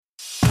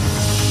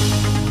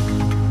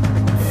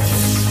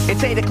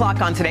It's 8 o'clock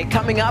on Today.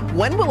 Coming up,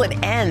 when will it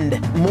end?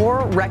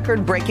 More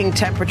record-breaking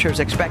temperatures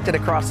expected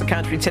across the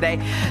country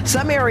today.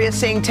 Some areas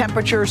seeing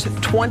temperatures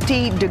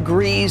 20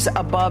 degrees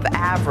above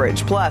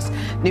average. Plus,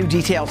 new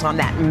details on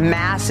that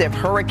massive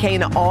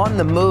hurricane on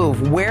the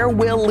move. Where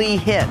will Lee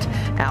hit?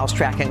 Al's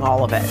tracking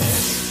all of it.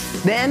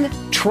 Then,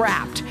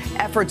 trapped.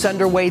 Efforts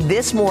underway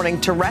this morning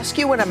to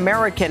rescue an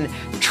American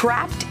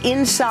trapped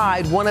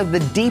inside one of the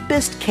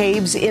deepest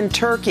caves in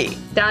Turkey.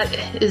 That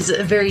is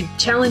a very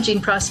challenging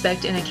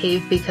prospect in a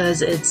cave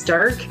because it's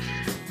dark,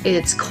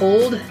 it's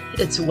cold,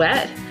 it's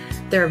wet.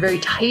 There are very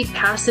tight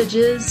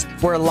passages.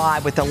 We're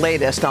live with the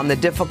latest on the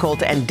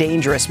difficult and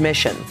dangerous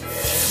mission.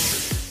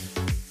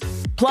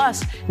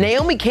 Plus,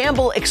 Naomi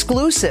Campbell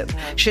exclusive.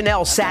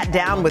 Sheinelle sat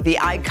down with the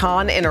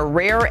icon in a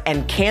rare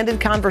and candid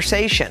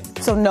conversation.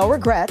 So no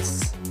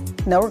regrets.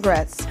 No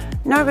regrets.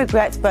 No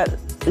regrets, but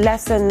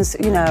lessons,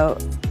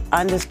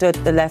 understood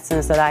the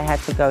lessons that I had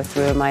to go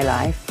through in my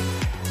life.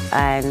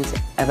 And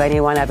if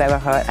anyone I've ever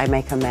hurt, I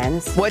make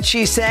amends. What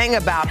she's saying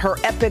about her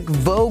epic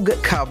Vogue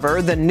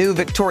cover, the new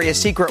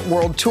Victoria's Secret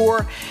World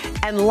Tour,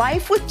 and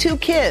life with two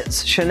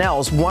kids.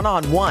 Sheinelle's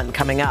one-on-one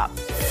coming up.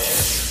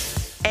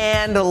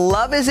 And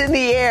love is in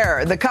the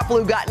air. The couple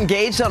who got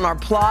engaged on our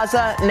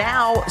plaza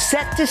now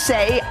set to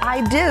say,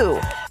 I do.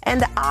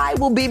 And I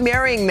will be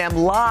marrying them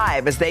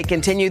live as they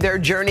continue their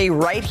journey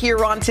right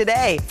here on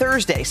Today,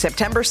 Thursday,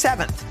 September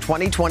 7th,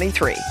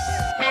 2023.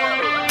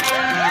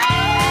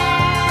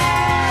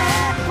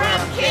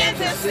 From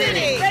Kansas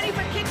City. Ready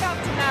for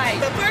kickoff tonight.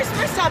 But first,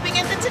 we're stopping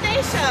at the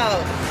Today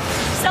Show.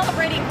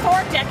 Celebrating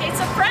 4 decades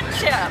of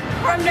friendship.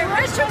 From New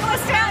Richmond,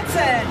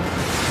 Wisconsin.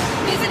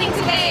 Visiting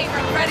today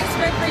from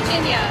Fredericksburg,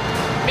 Virginia,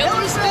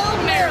 Millersville,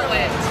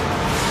 Maryland,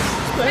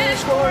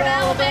 Spaceport,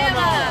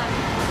 Alabama,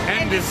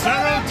 and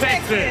DeSoto,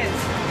 Texas.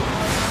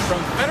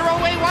 From Federal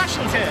Way,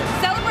 Washington.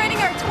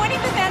 Celebrating our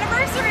 25th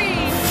anniversary.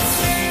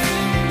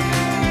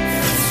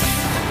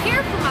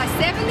 Here for my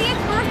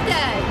 70th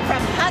birthday.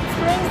 From Hot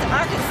Springs,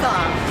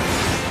 Arkansas.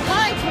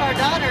 Hi to our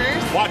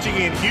daughters. Watching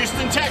in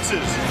Houston,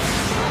 Texas.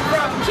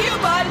 From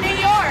Cuba, New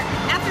York.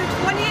 After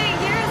 28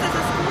 years as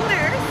a school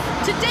nurse,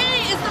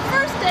 today is the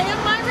first day of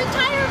my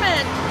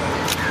retirement.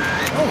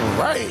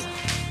 All right.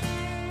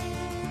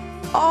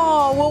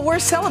 Oh, well, we're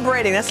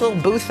celebrating. That's a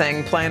little Boo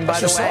thing playing, by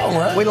the way. Song,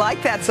 right? We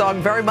like that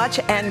song very much.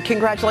 And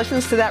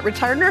congratulations to that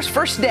retired nurse.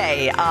 First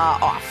day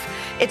off.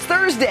 It's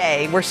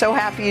Thursday. We're so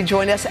happy you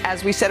joined us.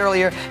 As we said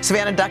earlier,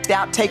 Savannah ducked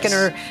out, taking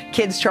her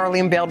kids, Charlie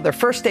and Belle, to their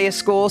first day of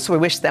school. So we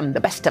wish them the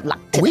best of luck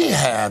today. We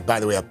have, by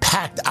the way, a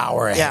packed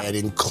hour ahead,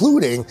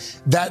 including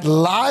that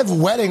live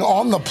wedding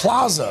on the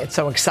plaza. It's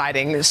so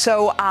exciting.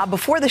 So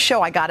before the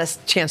show, I got a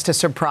chance to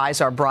surprise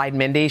our bride,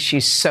 Mindy.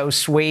 She's so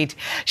sweet.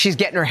 She's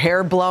getting her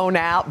hair blown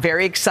out,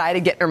 very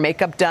excited, getting her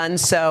makeup done.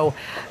 So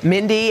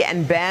Mindy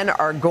and Ben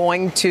are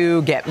going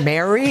to get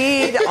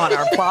married on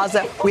our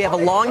plaza. We have a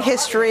long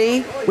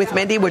history with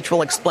Mindy, which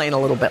we'll explain a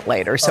little bit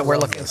later. So we're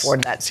looking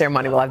forward to that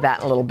ceremony. We'll have that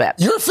in a little bit.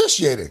 You're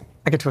officiating.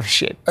 I get to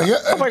officiate.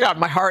 Oh my God,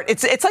 my heart.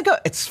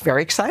 It's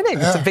very exciting.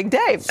 It's a big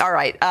day. All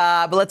right.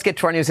 But let's get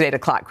to our news at 8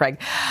 o'clock, Craig.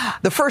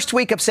 The first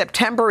week of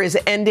September is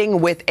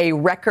ending with a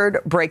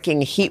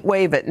record-breaking heat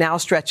wave. It now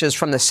stretches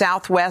from the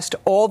Southwest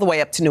all the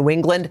way up to New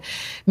England.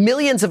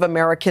 Millions of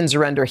Americans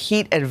are under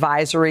heat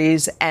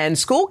advisories, and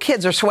school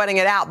kids are sweating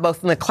it out,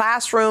 both in the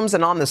classrooms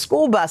and on the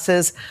school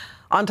buses.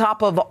 On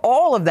top of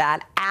all of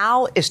that,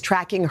 Al is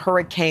tracking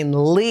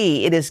Hurricane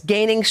Lee. It is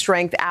gaining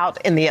strength out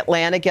in the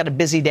Atlantic. You had a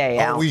busy day,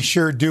 Al. Oh, we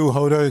sure do,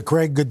 Hoda.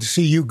 Craig, good to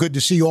see you. Good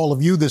to see all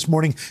of you this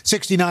morning.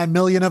 69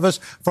 million of us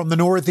from the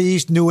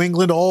Northeast, New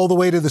England, all the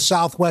way to the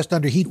Southwest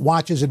under heat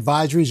watches,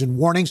 advisories, and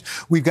warnings.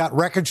 We've got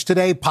records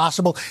today,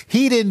 possible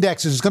heat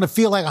indexes. It's going to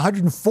feel like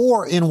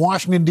 104 in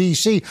Washington,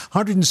 D.C.,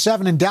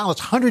 107 in Dallas,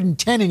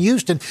 110 in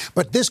Houston.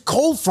 But this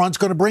cold front's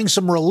going to bring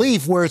some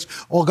relief where it's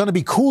all going to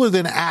be cooler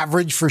than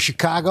average for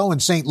Chicago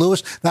and St.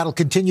 Louis. That'll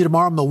continue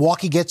tomorrow.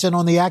 Milwaukee gets in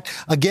on the act.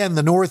 Again,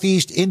 the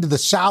Northeast into the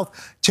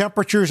South.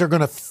 Temperatures are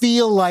going to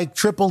feel like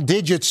triple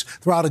digits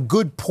throughout a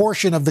good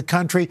portion of the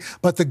country.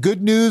 But the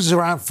good news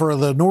around for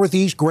the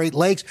Northeast, Great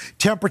Lakes,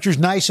 temperatures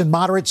nice and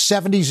moderate.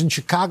 70s in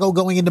Chicago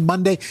going into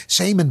Monday.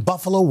 Same in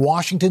Buffalo,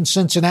 Washington,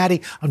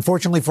 Cincinnati.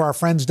 Unfortunately for our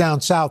friends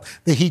down south,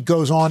 the heat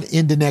goes on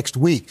into next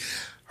week.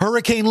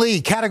 Hurricane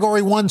Lee,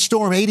 Category 1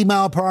 storm,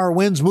 80-mile-per-hour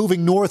winds,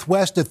 moving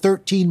northwest at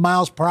 13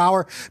 miles per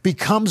hour,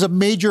 becomes a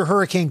major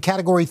hurricane,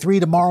 Category 3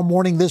 tomorrow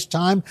morning this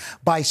time.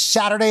 By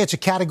Saturday, it's a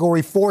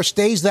Category 4,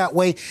 stays that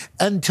way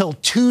until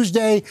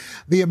Tuesday.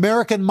 The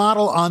American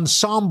model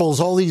ensembles,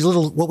 all these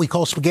little, what we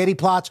call spaghetti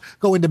plots,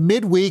 go into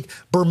midweek.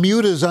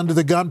 Bermuda's under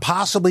the gun,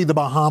 possibly the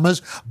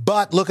Bahamas.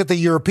 But look at the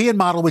European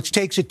model, which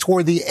takes it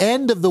toward the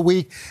end of the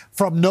week.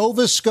 From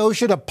Nova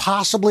Scotia to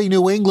possibly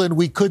New England,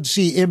 we could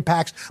see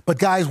impacts. But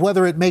guys,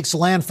 whether it makes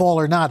landfall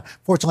or not,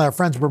 fortunately, our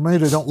friends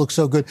Bermuda don't look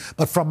so good.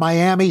 But from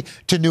Miami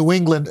to New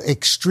England,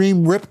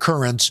 extreme rip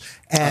currents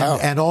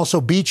and also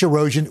beach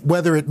erosion,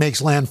 whether it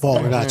makes landfall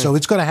or not. So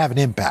it's going to have an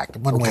impact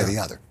one way or the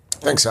other.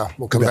 Thanks, Al.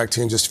 We'll come back to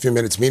you in just a few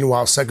minutes.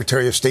 Meanwhile,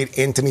 Secretary of State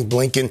Antony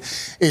Blinken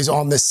is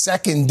on the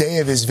second day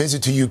of his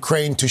visit to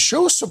Ukraine to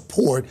show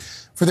support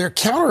for their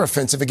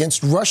counteroffensive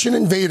against Russian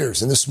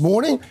invaders. And this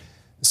morning,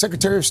 the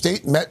Secretary of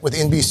State met with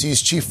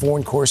NBC's chief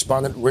foreign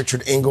correspondent,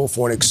 Richard Engel,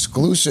 for an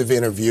exclusive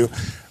interview.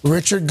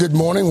 Richard, good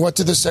morning. What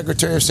did the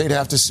Secretary of State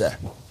have to say?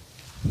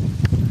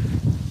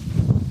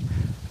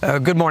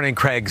 Good morning,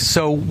 Craig.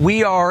 So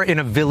we are in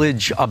a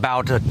village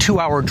about a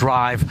 2-hour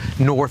drive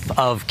north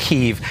of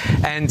Kyiv,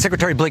 and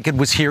Secretary Blinken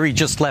was here. He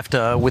just left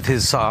with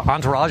his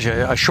entourage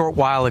a short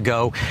while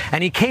ago,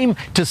 and he came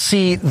to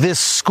see this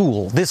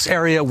school. This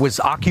area was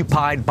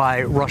occupied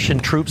by Russian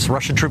troops.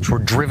 Russian troops were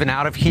driven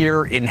out of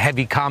here in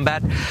heavy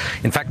combat.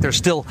 In fact, there's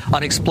still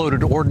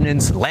unexploded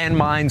ordnance,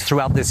 landmines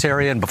throughout this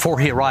area, and before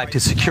he arrived,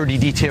 his security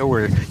detail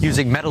were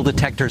using metal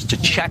detectors to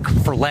check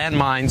for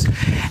landmines,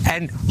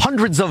 and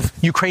hundreds of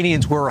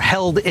Ukrainians were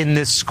held in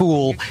this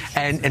school,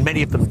 and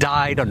many of them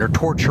died under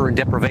torture and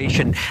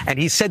deprivation. And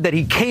he said that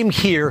he came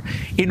here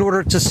in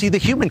order to see the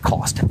human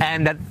cost,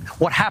 and that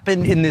what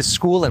happened in this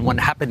school and what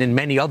happened in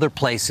many other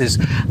places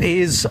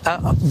is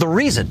the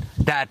reason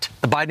that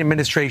the Biden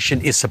administration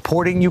is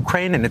supporting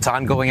Ukraine and its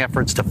ongoing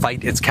efforts to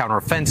fight its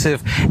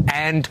counteroffensive,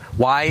 and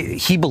why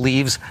he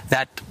believes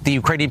that the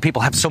Ukrainian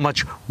people have so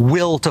much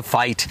will to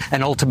fight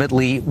and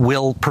ultimately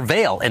will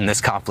prevail in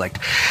this conflict.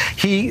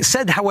 He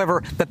said,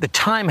 however, that the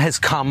time has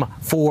come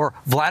for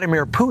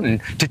Vladimir Putin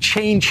to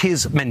change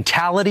his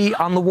mentality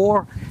on the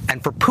war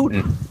and for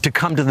Putin to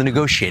come to the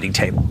negotiating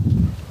table.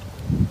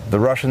 The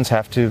Russians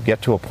have to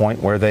get to a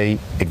point where they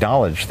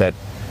acknowledge that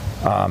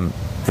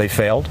they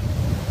failed.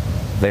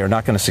 They are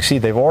not going to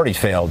succeed. They've already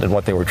failed in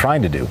what they were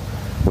trying to do,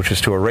 which is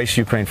to erase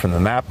Ukraine from the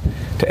map,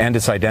 to end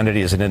its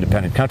identity as an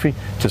independent country,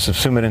 to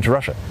subsume it into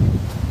Russia.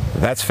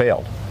 That's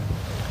failed.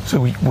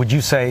 So would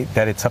you say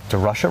that it's up to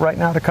Russia right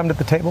now to come to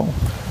the table?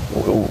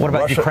 What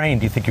about Russia, Ukraine?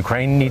 Do you think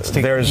Ukraine needs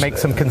to make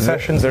some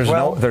concessions as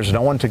well? There's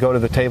no one to go to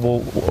the table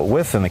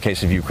with in the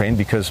case of Ukraine,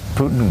 because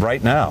Putin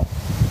right now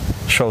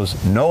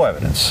shows no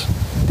evidence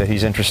that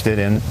he's interested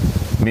in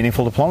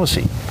meaningful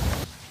diplomacy.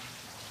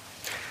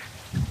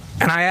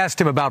 And I asked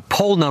him about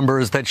poll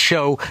numbers that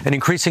show an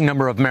increasing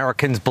number of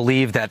Americans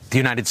believe that the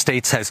United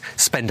States has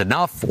spent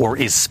enough or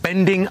is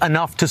spending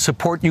enough to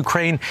support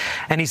Ukraine.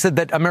 And he said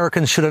that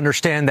Americans should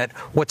understand that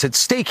what's at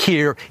stake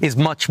here is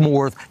much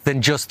more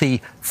than just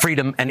the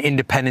freedom and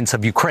independence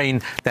of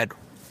Ukraine, that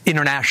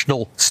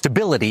international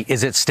stability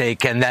is at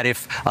stake, and that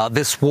if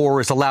this war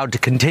is allowed to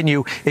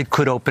continue, it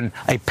could open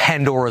a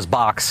Pandora's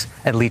box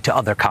and lead to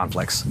other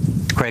conflicts.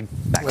 Craig,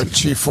 back to you.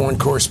 Chief foreign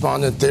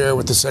correspondent there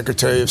with the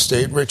Secretary of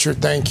State.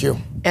 Richard, thank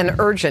you. An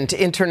urgent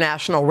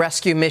international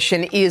rescue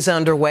mission is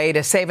underway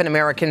to save an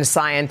American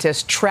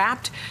scientist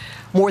trapped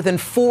more than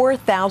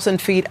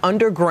 4,000 feet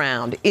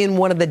underground in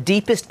one of the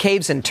deepest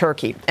caves in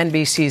Turkey.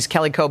 NBC's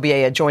Kelly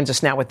Kobiea joins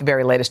us now with the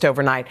very latest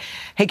overnight.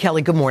 Hey,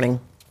 Kelly, good morning.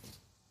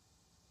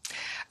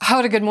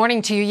 Hoda, good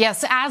morning to you.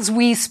 Yes, as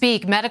we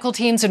speak, medical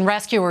teams and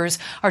rescuers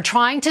are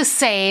trying to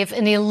save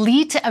an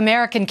elite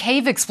American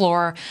cave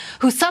explorer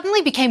who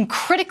suddenly became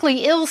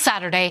critically ill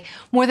Saturday,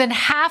 more than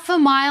half a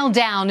mile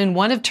down in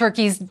one of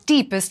Turkey's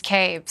deepest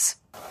caves.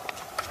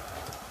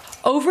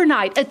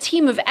 Overnight, a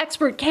team of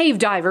expert cave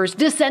divers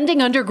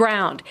descending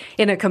underground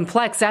in a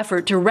complex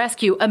effort to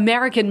rescue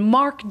American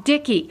Mark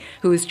Dickey,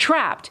 who is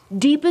trapped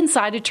deep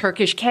inside a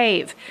Turkish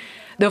cave.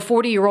 The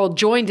 40-year-old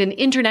joined an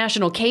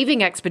international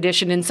caving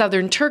expedition in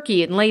southern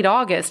Turkey in late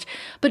August,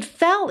 but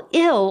fell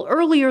ill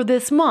earlier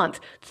this month,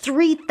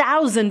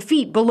 3,000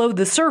 feet below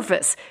the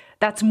surface.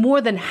 That's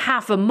more than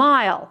half a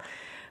mile.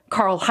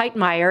 Carl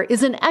Heitmeyer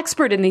is an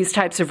expert in these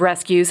types of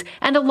rescues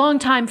and a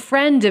longtime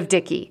friend of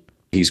Dickey.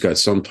 He's got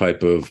some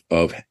type of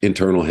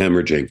internal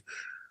hemorrhaging.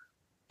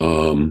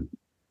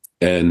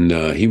 And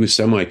he was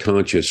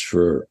semi-conscious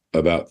for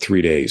about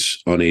 3 days,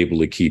 unable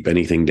to keep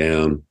anything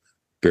down,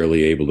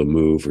 barely able to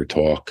move or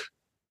talk.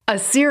 A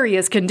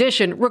serious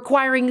condition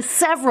requiring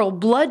several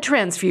blood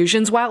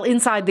transfusions while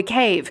inside the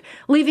cave,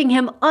 leaving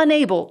him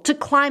unable to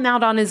climb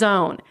out on his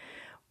own.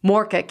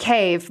 Morka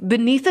Cave,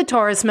 beneath the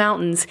Taurus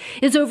Mountains,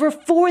 is over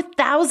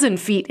 4,000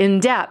 feet in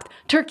depth,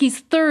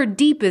 Turkey's third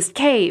deepest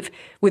cave.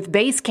 With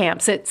base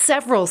camps at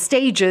several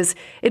stages,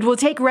 it will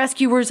take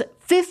rescuers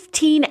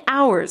 15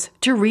 hours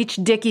to reach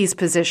Dickey's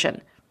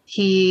position.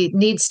 He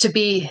needs to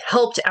be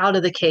helped out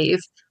of the cave.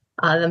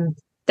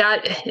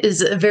 That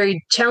is a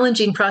very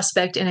challenging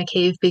prospect in a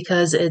cave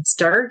because it's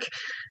dark,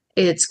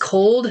 it's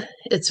cold,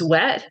 it's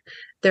wet.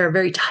 There are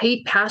very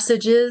tight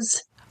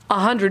passages.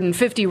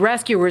 150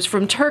 rescuers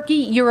from Turkey,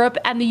 Europe,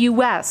 and the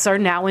U.S. are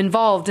now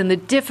involved in the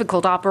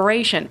difficult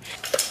operation,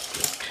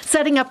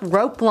 setting up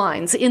rope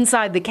lines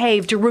inside the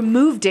cave to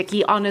remove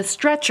Dickey on a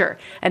stretcher,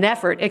 an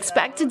effort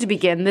expected to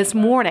begin this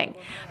morning.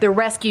 The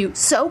rescue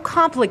so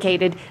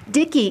complicated,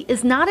 Dickey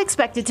is not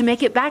expected to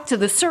make it back to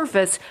the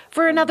surface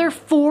for another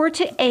 4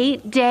 to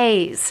 8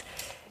 days.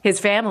 His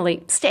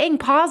family staying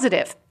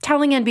positive,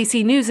 telling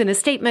NBC News in a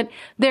statement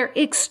they're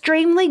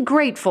extremely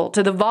grateful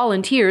to the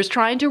volunteers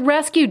trying to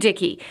rescue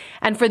Dickey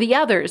and for the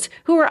others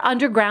who are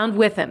underground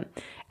with him.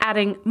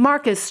 adding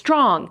Mark is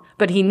strong,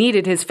 but he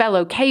needed his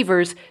fellow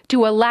cavers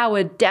to allow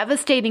a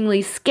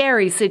devastatingly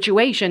scary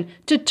situation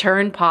to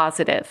turn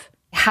positive.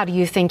 How do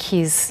you think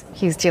he's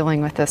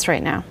dealing with this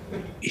right now?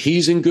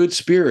 He's in good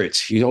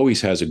spirits. He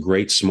always has a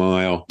great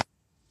smile.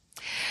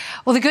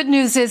 Well, the good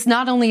news is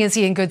not only is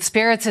he in good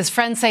spirits, his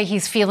friends say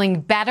he's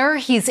feeling better.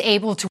 He's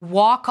able to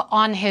walk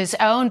on his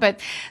own, but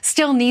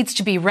still needs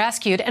to be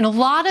rescued. And a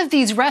lot of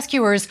these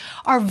rescuers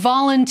are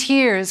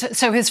volunteers.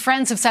 So his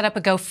friends have set up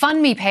a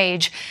GoFundMe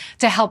page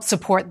to help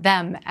support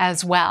them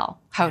as well.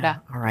 Hoda. Yeah.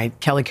 All right.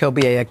 Kelly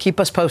Kobe, keep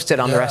us posted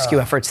on the rescue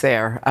efforts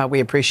there.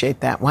 We appreciate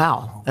that.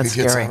 Wow. That's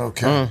scary.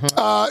 Okay.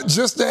 Mm-hmm.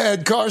 Just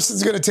ahead,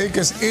 Carson's going to take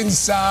us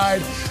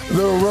inside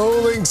the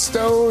Rolling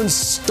Stones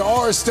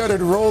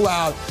star-studded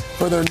rollout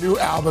for their new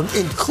album,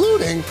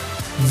 including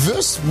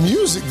this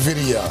music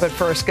video. But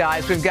first,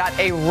 guys, we've got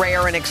a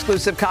rare and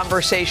exclusive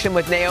conversation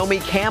with Naomi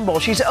Campbell.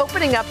 She's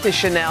opening up to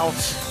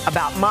Sheinelle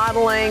about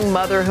modeling,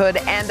 motherhood,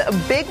 and a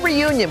big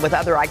reunion with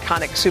other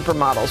iconic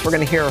supermodels. We're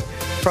going to hear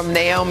from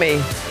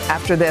Naomi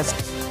after this.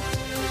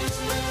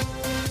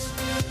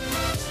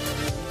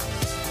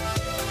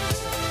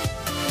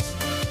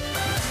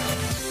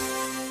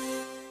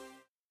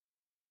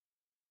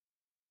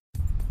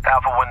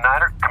 Alpha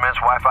 19er, commence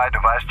Wi-Fi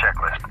device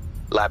checklist.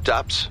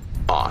 Laptops,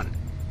 on.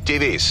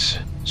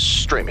 TVs,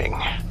 streaming.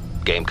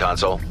 Game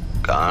console,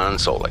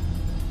 consoling.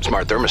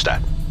 Smart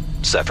thermostat,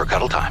 set for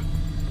cuddle time.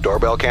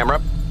 Doorbell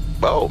camera,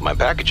 oh, my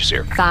package is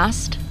here.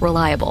 Fast,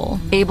 reliable,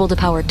 able to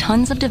power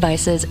tons of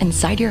devices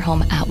inside your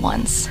home at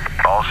once.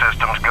 All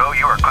systems go,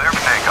 you are clear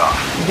for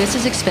takeoff. This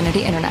is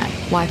Xfinity Internet,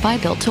 Wi-Fi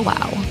built to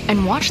wow.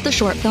 And watch the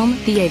short film,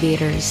 The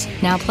Aviators,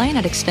 now playing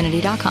at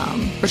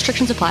Xfinity.com.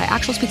 Restrictions apply,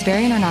 actual speeds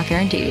vary and are not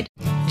guaranteed.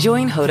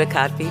 Join Hoda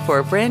Kotb for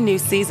a brand new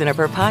season of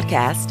her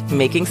podcast,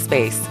 Making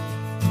Space.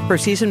 For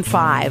Season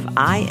 5,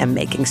 I am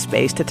making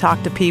space to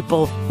talk to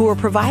people who are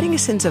providing a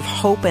sense of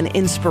hope and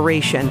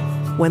inspiration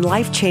when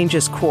life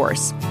changes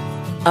course.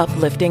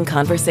 Uplifting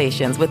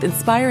conversations with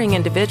inspiring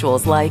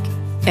individuals like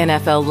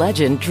NFL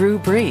legend Drew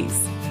Brees,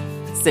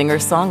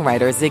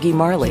 singer-songwriter Ziggy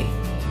Marley,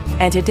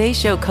 and Today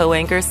Show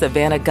co-anchor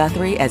Savannah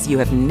Guthrie as you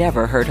have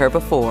never heard her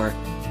before.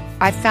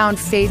 I found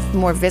faith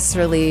more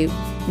viscerally,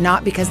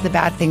 not because the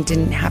bad thing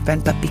didn't happen,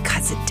 but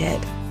because it did.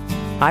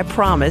 I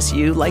promise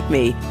you, like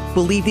me,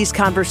 will leave these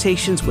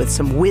conversations with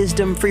some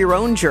wisdom for your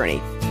own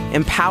journey,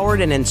 empowered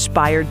and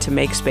inspired to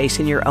make space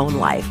in your own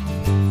life.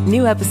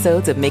 New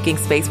episodes of Making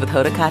Space with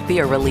Hoda Kotb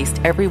are released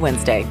every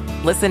Wednesday.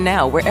 Listen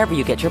now wherever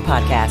you get your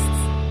podcasts.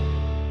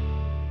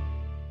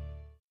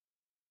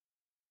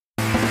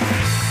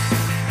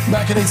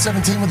 Back at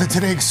 8:17 with a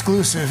Today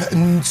exclusive,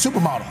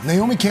 supermodel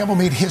Naomi Campbell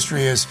made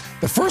history as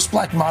the first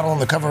black model on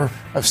the cover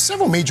of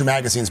several major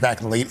magazines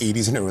back in the late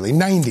 80s and early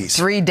 90s.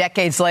 3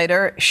 decades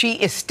later, she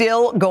is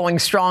still going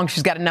strong.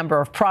 She's got a number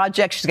of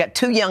projects. She's got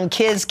 2 young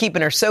kids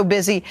keeping her so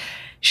busy.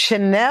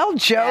 Sheinelle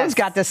Jones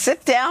got to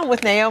sit down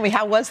with Naomi.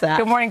 How was that?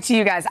 Good morning to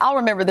you guys. I'll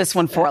remember this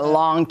one for a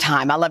long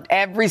time. I loved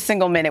every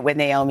single minute with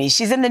Naomi.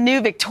 She's in the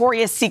new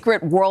Victoria's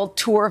Secret World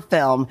Tour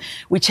film.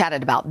 We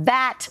chatted about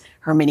that,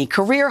 her many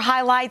career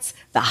highlights,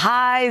 the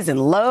highs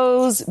and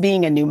lows,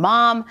 being a new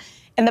mom,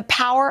 and the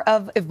power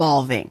of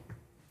evolving.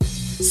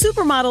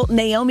 Supermodel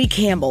Naomi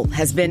Campbell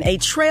has been a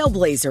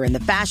trailblazer in the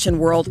fashion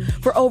world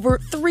for over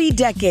 3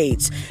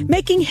 decades,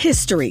 making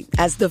history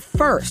as the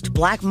first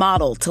black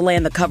model to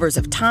land the covers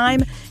of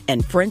Time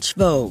and French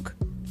Vogue.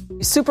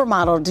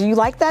 Supermodel, do you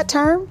like that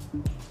term?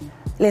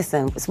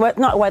 Listen, it's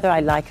not whether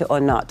I like it or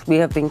not. We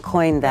have been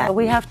coined that.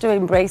 We have to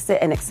embrace it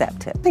and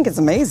accept it. I think it's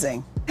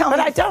amazing. But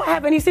I don't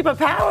have any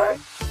superpower.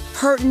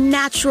 Her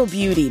natural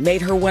beauty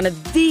made her one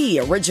of the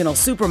original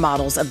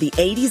supermodels of the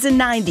 80s and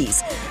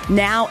 90s.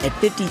 Now, at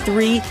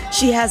 53,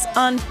 she has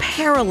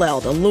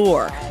unparalleled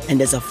allure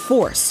and is a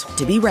force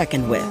to be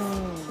reckoned with.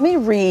 Let me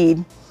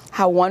read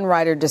how one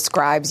writer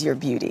describes your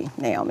beauty,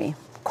 Naomi.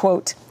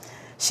 Quote,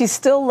 "She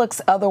still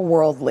looks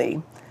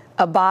otherworldly.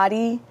 A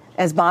body,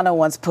 as Bono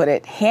once put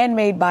it,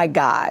 handmade by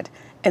God,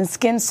 and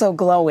skin so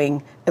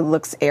glowing it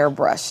looks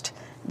airbrushed.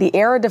 The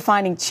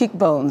era-defining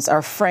cheekbones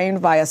are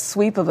framed by a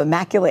sweep of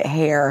immaculate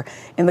hair.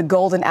 In the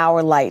golden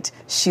hour light,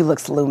 she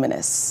looks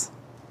luminous."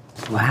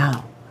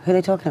 Wow. Who are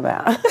they talking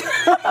about?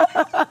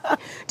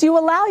 Do you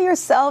allow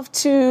yourself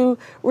to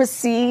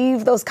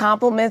receive those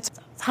compliments?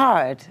 It's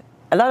hard.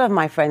 A lot of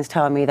my friends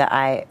tell me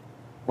that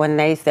when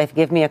they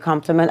give me a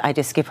compliment, I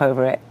just skip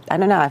over it. I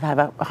don't know. I've had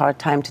a hard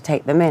time to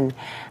take them in.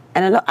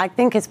 And I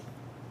think it's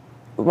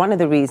one of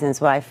the reasons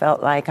why I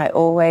felt like I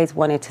always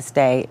wanted to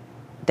stay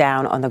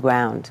down on the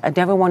ground. I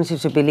never wanted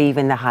to believe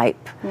in the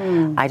hype.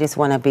 I just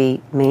want to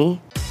be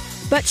me.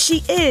 But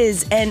she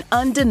is an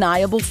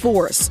undeniable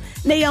force.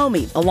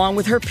 Naomi, along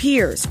with her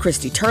peers,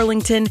 Christy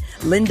Turlington,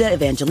 Linda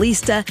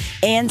Evangelista,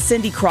 and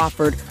Cindy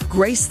Crawford,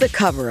 graced the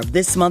cover of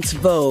this month's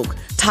Vogue,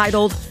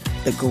 titled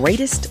 "The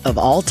Greatest of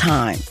All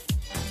Time."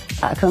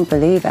 I couldn't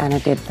believe Anna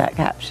did that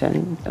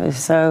caption. It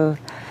was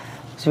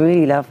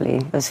really lovely.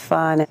 It was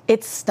fun.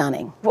 It's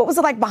stunning. What was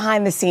it like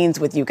behind the scenes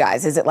with you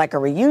guys? Is it like a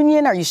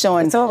reunion? Are you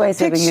showing It's always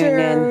pictures? a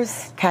reunion,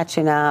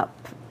 catching up,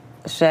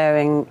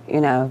 sharing,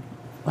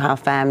 how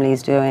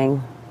family's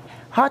doing.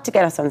 Hard to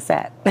get us on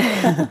set.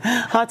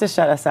 Hard to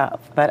shut us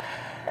up. But,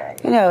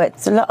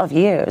 it's a lot of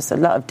years, a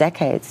lot of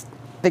decades.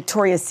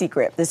 Victoria's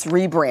Secret, this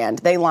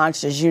rebrand, they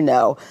launched, as you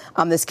know,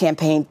 this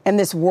campaign and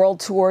this world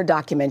tour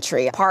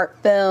documentary. Part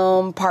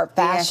film, part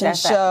fashion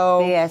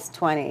show.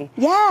 VS20.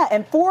 Yeah,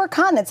 and 4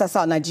 continents. I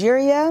saw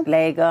Nigeria,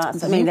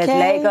 Lagos. There's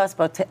Lagos,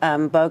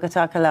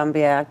 Bogota,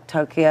 Colombia,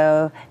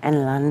 Tokyo,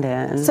 and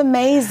London. It's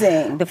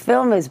amazing. The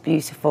film is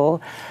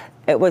beautiful.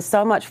 It was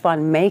so much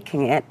fun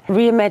making it.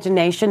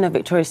 Reimagination of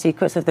Victoria's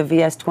Secrets of the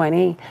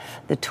VS20,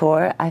 the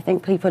tour. I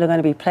think people are going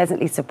to be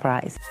pleasantly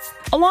surprised.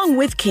 Along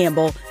with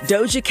Campbell,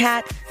 Doja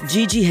Cat,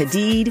 Gigi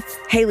Hadid,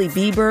 Hailey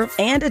Bieber,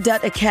 and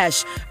Adut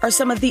Akesh are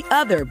some of the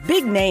other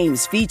big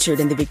names featured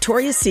in the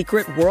Victoria's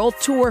Secret World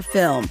Tour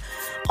film.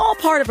 All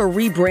part of a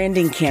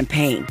rebranding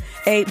campaign,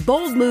 a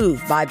bold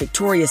move by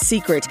Victoria's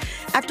Secret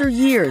after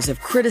years of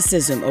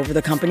criticism over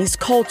the company's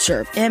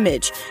culture,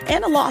 image,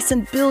 and a loss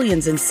in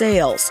billions in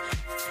sales.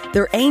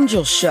 Their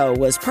Angel show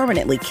was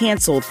permanently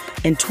canceled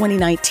in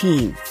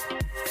 2019.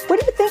 What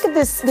do you think of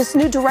this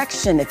new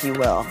direction, if you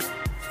will?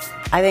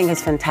 I think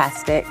it's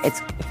fantastic.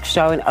 It's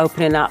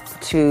opening up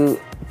to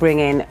bring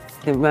in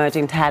the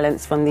emerging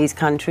talents from these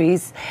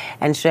countries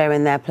and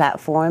sharing their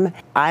platform.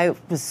 I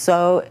was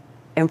so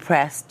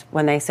impressed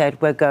when they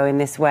said, we're going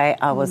this way.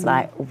 I was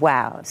like,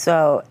 wow.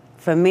 So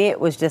for me, it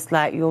was just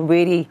like, you're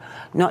really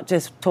not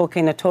just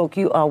talking the talk,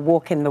 you are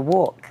walking the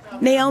walk.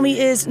 Naomi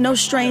is no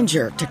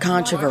stranger to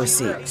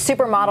controversy.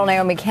 Supermodel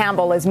Naomi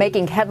Campbell is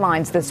making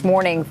headlines this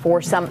morning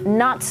for some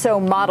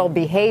not-so-model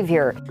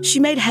behavior. She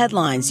made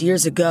headlines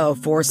years ago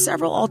for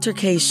several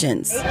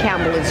altercations.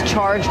 Campbell is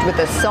charged with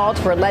assault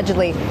for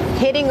allegedly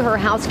hitting her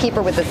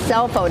housekeeper with a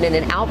cell phone in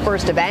an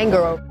outburst of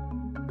anger,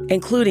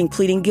 including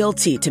pleading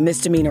guilty to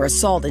misdemeanor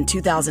assault in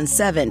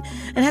 2007,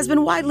 and has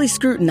been widely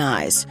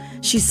scrutinized.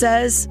 She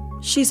says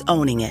she's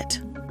owning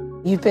it.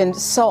 You've been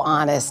so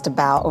honest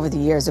over the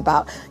years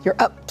about your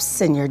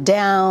ups and your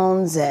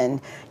downs, and,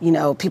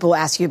 people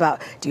ask you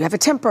about, do you have a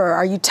temper?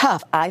 Are you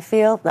tough? I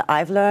feel that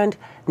I've learned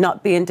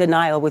not be in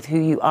denial with who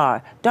you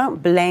are.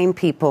 Don't blame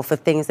people for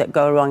things that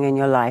go wrong in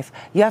your life.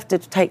 You have to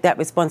take that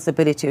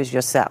responsibility as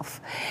yourself.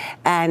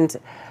 And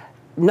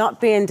not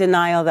be in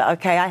denial that,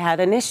 okay, I had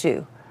an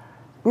issue.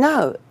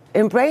 No,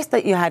 embrace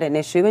that you had an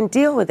issue and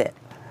deal with it.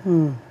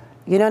 You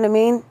know what I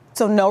mean?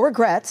 So no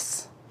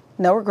regrets.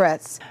 No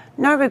regrets.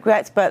 No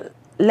regrets, but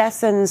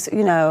lessons,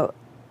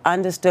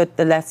 understood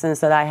the lessons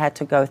that I had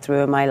to go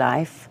through in my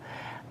life.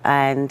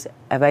 And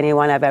of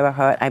anyone I've ever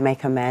hurt, I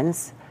make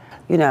amends.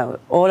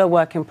 All a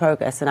work in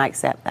progress, and I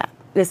accept that.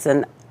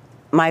 Listen,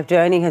 my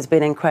journey has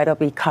been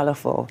incredibly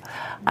colorful.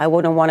 I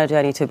wouldn't want a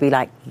journey to be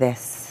like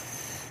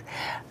this.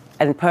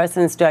 And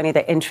person's journey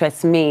that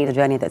interests me, the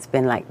journey that's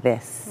been like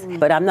this.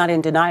 But I'm not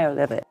in denial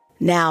of it.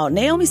 Now,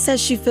 Naomi says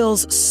she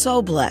feels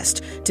so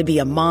blessed to be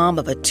a mom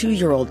of a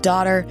 2-year-old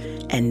daughter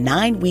and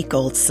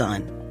 9-week-old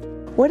son.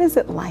 What is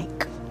it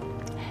like?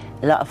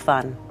 A lot of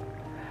fun.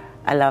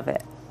 I love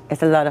it.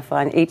 It's a lot of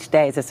fun. Each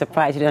day is a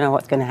surprise. You don't know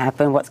what's going to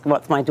happen,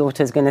 what's my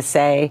daughter's going to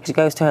say. She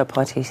goes to her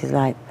potty. She's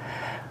like,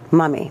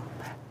 Mummy,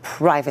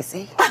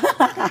 privacy.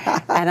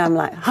 And I'm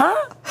like, huh?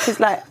 She's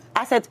like,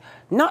 I said,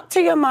 not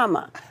to your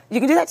mama. You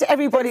can do that to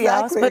everybody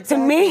else, but to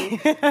me,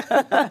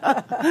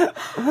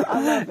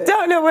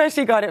 don't know where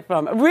she got it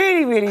from.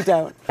 Really, really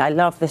don't. I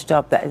love this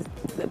job that has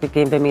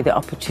given me the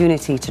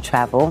opportunity to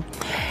travel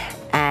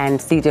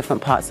and see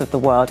different parts of the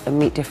world and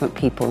meet different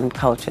people and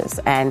cultures.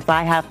 And if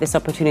I have this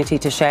opportunity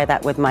to share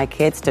that with my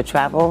kids, to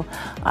travel,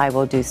 I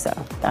will do so.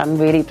 I'm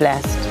really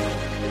blessed.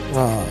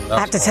 I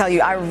have to tell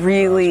you, I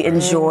really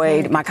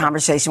enjoyed my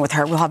conversation with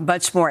her. We'll have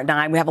much more at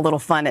 9. We have a little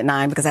fun at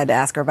 9 because I had to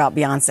ask her about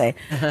Beyonce.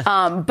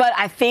 But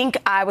I think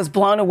I was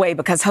blown away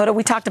because, Hoda,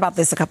 we talked about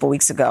this a couple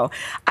weeks ago.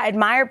 I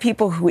admire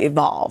people who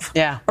evolve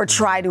or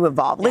try to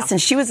evolve. Listen,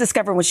 she was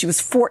discovered when she was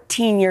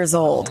 14 years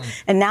old,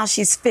 and now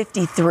she's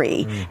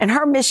 53. And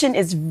her mission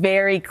is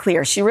very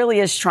clear. She really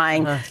is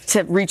trying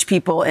to reach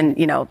people and,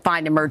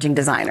 find emerging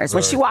designers.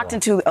 When she walked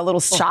into a little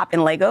shop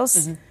in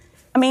Lagos,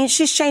 I mean,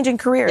 she's changing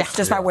careers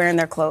just by wearing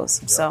their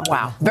clothes. So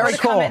wow, very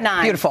cool. At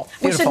 9. Beautiful.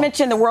 We should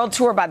mention the World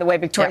Tour, by the way,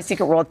 Victoria's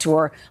Secret World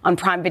Tour on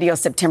Prime Video,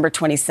 September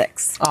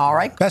 26th. All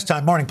right. Best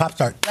time, morning pop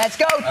start. Let's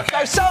go.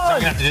 Okay. So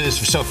I'm gonna have to do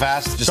this so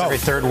fast, just every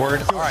third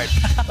word. All right,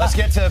 let's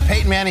get to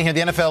Peyton Manning here.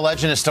 The NFL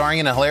legend is starring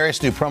in a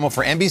hilarious new promo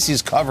for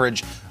NBC's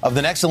coverage of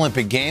the next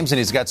Olympic Games, and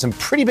he's got some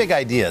pretty big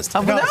ideas.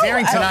 I was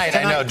hearing tonight,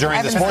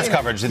 during the sports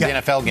coverage of the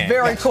NFL game.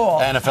 Very cool.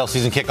 NFL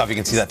season kickoff. You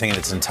can see that thing in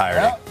its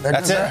entirety.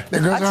 That's it.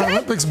 There goes our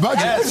Olympics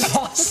budget. Yes.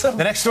 Awesome.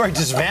 The next story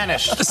just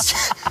vanished.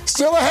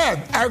 Still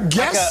ahead. Our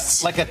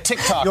guests. Like a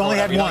TikTok. You only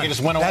had one. It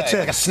just went away. That's it.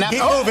 Like a snap.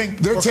 Keep moving.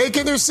 They're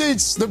taking their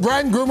seats. The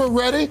bride and groom are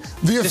ready.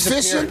 The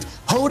efficient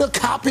Hoda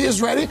Kotb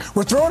is ready.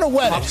 We're throwing a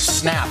wedding.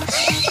 Snap.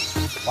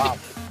 Wow.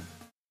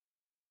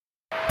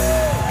 We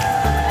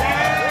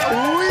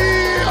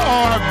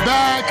are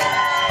back.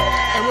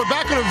 And we're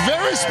back on a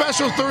very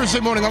special Thursday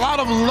morning. A lot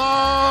of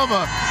love,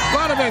 a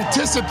lot of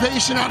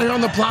anticipation out here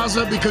on the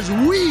plaza because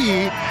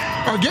we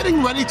are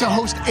getting ready to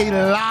host a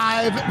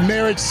live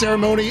marriage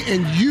ceremony,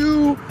 and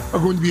you are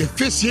going to be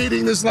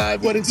officiating this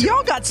live wedding ceremony.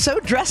 Y'all got so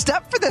dressed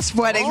up for this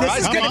wedding. This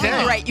is going to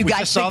be great. You we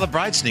guys just saw the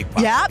bride sneak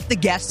by. Yeah, the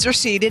guests are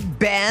seated.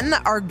 Ben,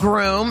 our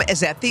groom,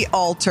 is at the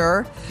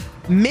altar.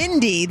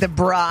 Mindy, the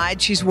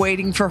bride, she's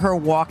waiting for her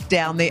walk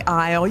down the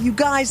aisle. You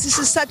guys, this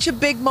is such a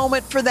big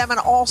moment for them and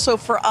also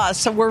for us.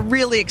 So we're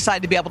really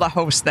excited to be able to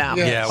host them.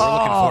 Yeah, we're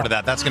looking forward to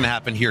that. That's going to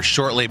happen here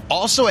shortly.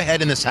 Also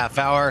ahead in this half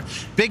hour,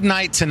 big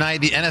night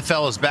tonight. The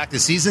NFL is back. The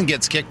season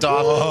gets kicked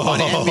off on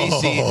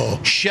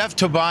NBC. Chef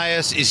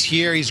Tobias is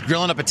here. He's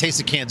grilling up a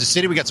taste of Kansas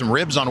City. We got some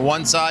ribs on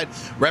one side,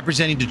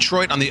 representing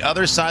Detroit. On the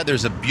other side,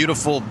 there's a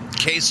beautiful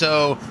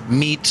queso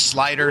meat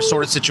slider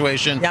sort of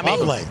situation.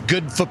 Lovely.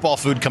 Good football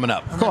food coming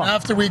up. Cool.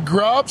 After we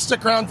grub,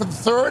 stick around for the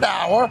third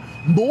hour.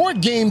 More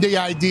game day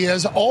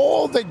ideas,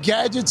 all the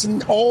gadgets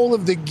and all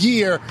of the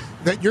gear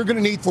that you're going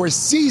to need for a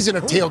season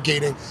of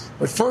tailgating.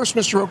 But first,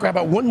 Mr. Roker, how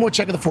about one more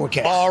check of the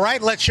forecast? All right,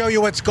 let's show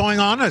you what's going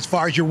on as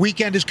far as your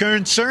weekend is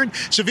concerned.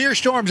 Severe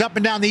storms up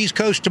and down the East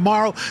Coast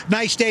tomorrow.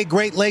 Nice day,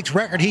 Great Lakes,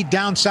 record heat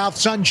down south,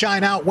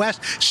 sunshine out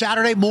west.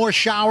 Saturday, more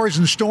showers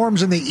and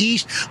storms in the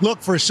east.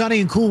 Look for sunny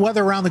and cool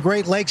weather around the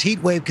Great Lakes.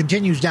 Heat wave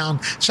continues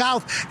down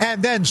south.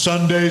 And then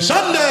Sunday,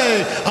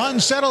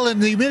 unsettled and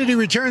the humidity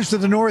returns to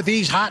the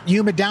northeast. Hot and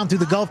humid down through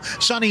the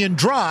Gulf. Sunny and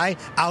dry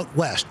out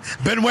west.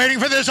 Been waiting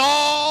for this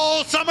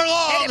all summer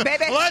long. Hit it,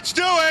 baby. Let's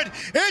do it.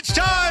 It's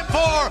time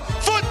for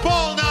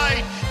football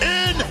night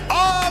in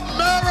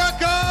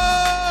America.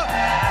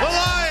 The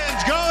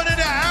Lions going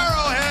into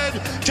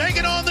Arrowhead,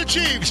 taking on the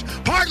Chiefs.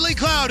 Partly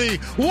cloudy,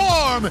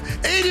 warm,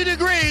 80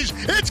 degrees.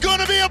 It's going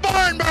to be a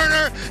barn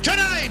burner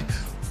tonight.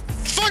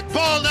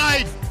 Football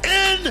night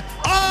in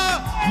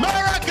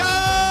America.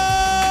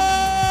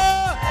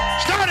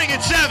 Starting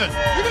at 7.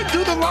 You didn't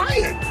do the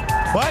Lion.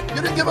 What?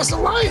 You didn't give us a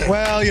Lion.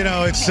 Well, you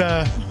know, it's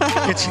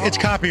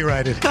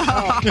copyrighted.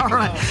 All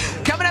right.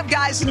 Coming up,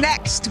 guys,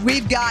 next,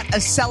 we've got a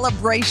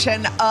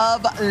celebration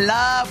of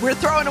love. We're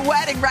throwing a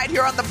wedding right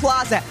here on the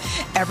plaza.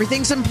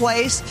 Everything's in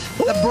place.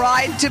 The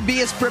bride-to-be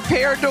is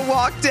prepared to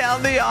walk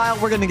down the aisle.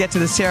 We're going to get to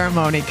the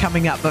ceremony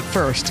coming up. But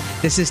first,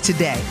 this is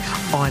Today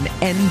on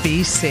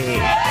NBC.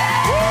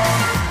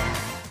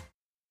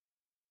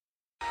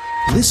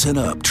 Listen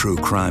up, true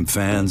crime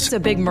fans. It's a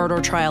big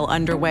murder trial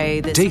underway.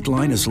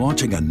 Dateline is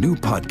launching a new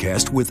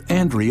podcast with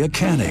Andrea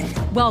Canning.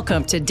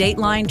 Welcome to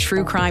Dateline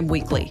True Crime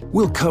Weekly.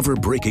 We'll cover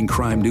breaking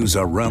crime news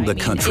around the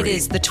country. It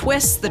is the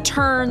twists, the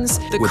turns,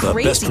 the with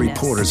craziness. the best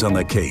reporters on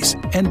the case,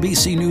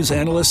 NBC News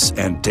analysts,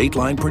 and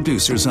Dateline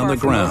producers on the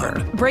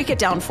ground. Break it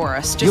down for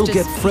us. You'll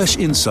get fresh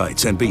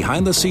insights and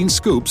behind-the-scenes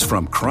scoops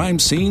from crime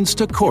scenes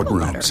to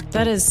courtrooms.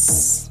 That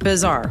is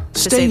bizarre.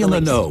 Stay in the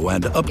know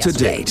and up to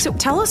date. So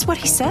tell us what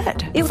he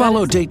said.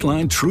 Follow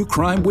Dateline True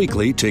Crime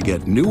Weekly to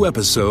get new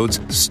episodes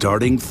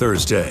starting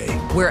Thursday.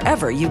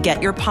 Wherever you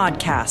get your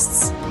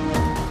podcasts.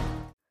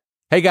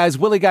 Hey guys,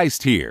 Willie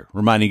Geist here,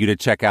 reminding you to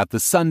check out the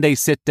Sunday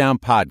Sit Down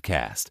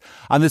podcast.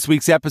 On this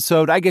week's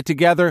episode, I get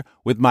together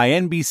with my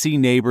NBC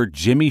neighbor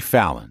Jimmy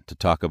Fallon to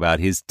talk about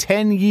his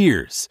 10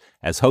 years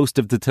as host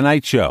of The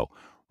Tonight Show,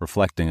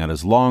 reflecting on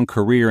his long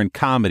career in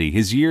comedy,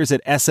 his years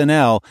at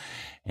SNL,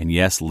 and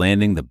yes,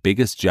 landing the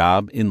biggest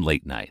job in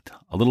late night.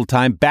 A little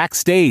time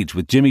backstage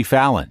with Jimmy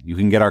Fallon. You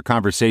can get our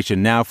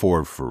conversation now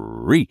for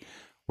free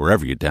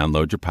wherever you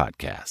download your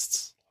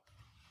podcasts.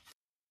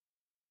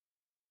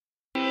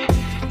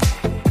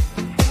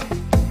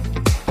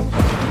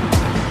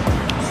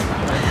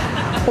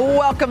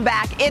 Welcome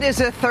back. It is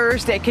a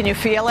Thursday. Can you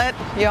feel it,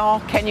 y'all?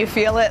 Can you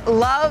feel it?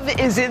 Love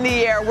is in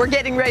the air. We're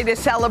getting ready to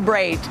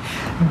celebrate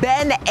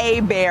Ben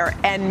Hebert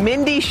and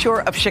Mindy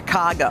Shore of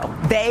Chicago.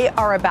 They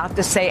are about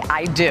to say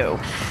I do.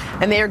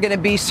 And they are going to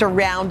be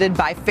surrounded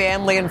by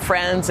family and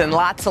friends and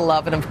lots of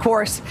love. And of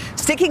course,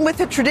 sticking with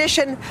the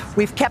tradition,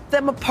 we've kept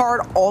them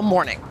apart all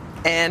morning.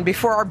 And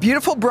before our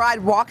beautiful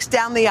bride walks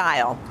down the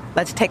aisle,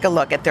 let's take a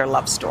look at their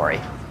love story.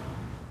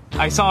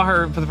 I saw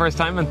her for the first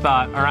time and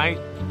thought, all right,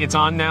 it's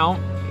on now.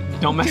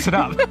 Don't mess it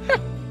up.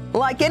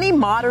 Like any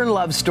modern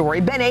love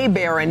story, Ben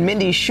Hebert and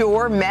Mindy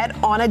Shore met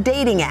on a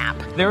dating app.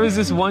 There was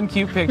this one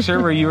cute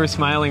picture where you were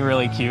smiling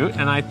really cute,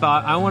 and I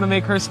thought, I want to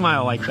make her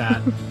smile like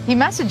that. He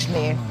messaged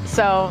me,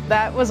 so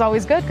that was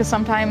always good because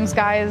sometimes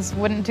guys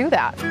wouldn't do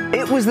that.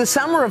 It was the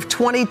summer of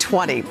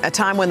 2020, a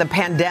time when the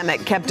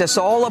pandemic kept us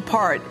all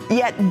apart,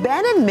 yet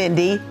Ben and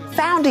Mindy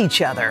found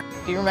each other.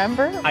 Do you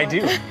remember? I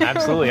do,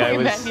 absolutely. I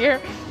was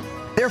here.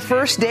 Their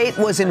first date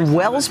was in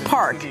Wells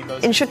Park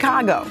in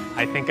Chicago.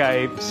 I think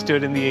I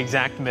stood in the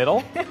exact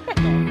middle.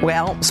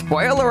 Well,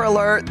 spoiler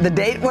alert, the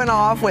date went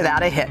off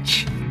without a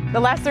hitch.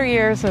 The last 3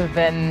 years have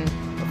been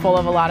full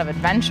of a lot of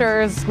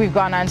adventures. We've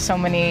gone on so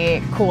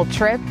many cool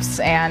trips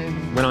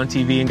and... Went on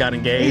TV and got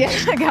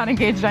engaged. Yeah, got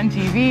engaged on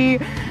TV.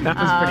 That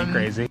was pretty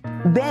crazy.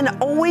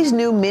 Ben always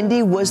knew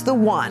Mindy was the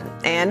one,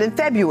 and in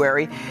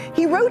February,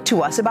 he wrote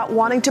to us about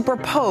wanting to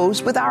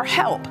propose with our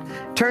help.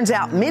 Turns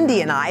out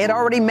Mindy and I had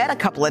already met a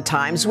couple of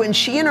times when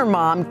she and her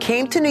mom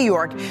came to New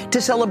York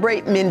to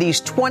celebrate Mindy's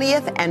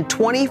 20th and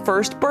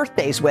 21st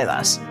birthdays with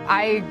us.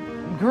 I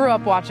grew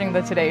up watching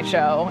the Today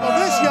Show. Oh,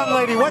 this young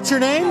lady, what's your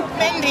name?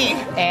 Mindy.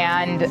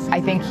 And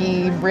I think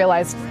he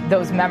realized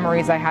those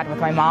memories I had with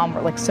my mom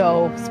were like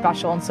so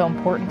special and so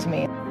important to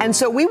me. And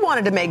so we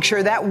wanted to make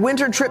sure that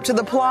winter trip to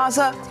the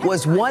plaza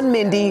was one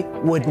Mindy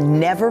would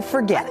never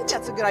forget. I think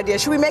that's a good idea.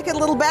 Should we make it a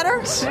little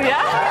better?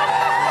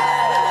 Yeah.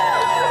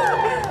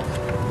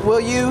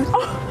 Will you?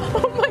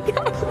 Oh my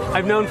God.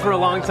 I've known for a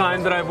long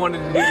time that I've wanted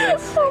to do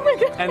this. Oh my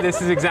God. And this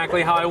is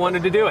exactly how I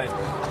wanted to do it.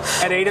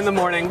 At 8 in the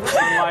morning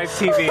on live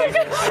TV.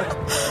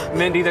 Oh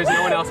Mindy, there's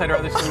no one else I'd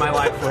rather spend my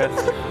life with.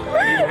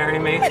 Will you marry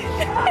me?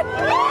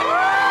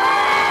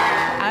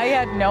 I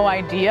had no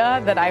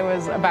idea that I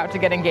was about to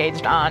get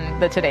engaged on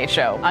the Today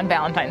Show on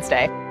Valentine's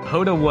Day.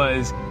 Hoda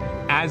was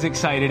as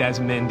excited as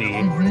Mindy.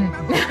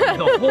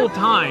 The whole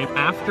time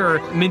after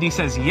Mindy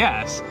says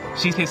yes,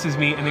 she kisses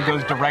me and then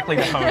goes directly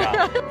to Hoda.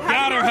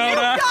 Got her,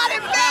 Hoda. You got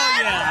it, man.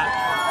 Hell yeah.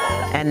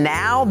 And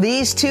now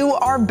these two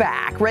are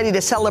back, ready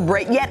to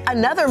celebrate yet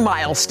another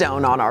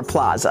milestone on our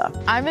plaza.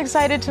 I'm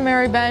excited to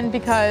marry Ben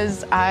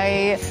because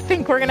I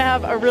think we're going to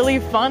have a really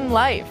fun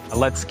life.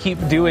 Let's keep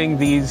doing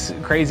these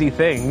crazy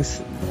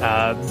things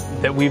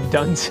that we've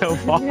done so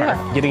far.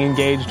 Yeah. Getting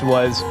engaged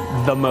was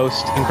the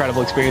most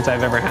incredible experience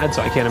I've ever had,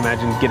 so I can't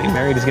imagine getting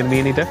married is going to be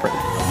any different.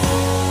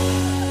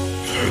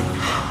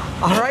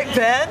 All right,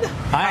 Ben.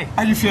 Hi.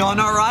 Are you feeling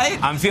all right?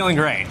 I'm feeling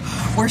great.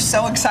 We're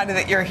so excited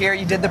that you're here.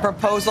 You did the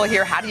proposal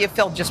here. How do you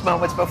feel just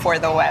moments before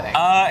the wedding?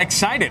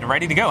 Excited,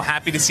 ready to go.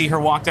 Happy to see her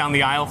walk down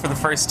the aisle for the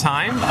first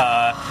time.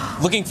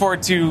 Looking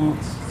forward to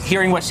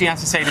hearing what she has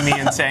to say to me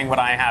and saying what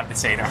I have to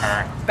say to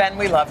her. Ben,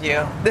 we love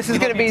you. This is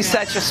going to be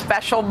such a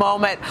special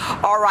moment.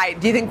 All right,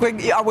 do you think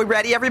are we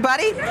ready,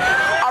 everybody?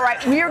 All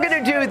right, we are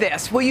going to do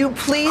this. Will you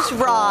please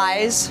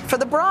rise for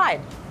the bride?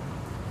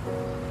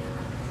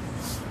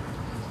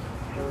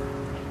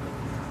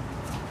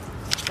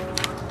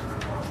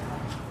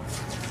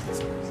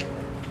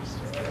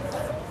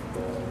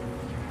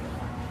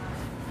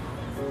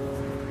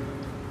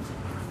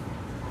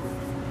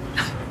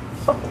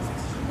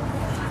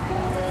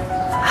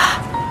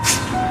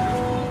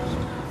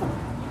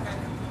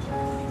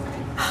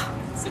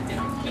 Sit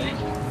down, okay?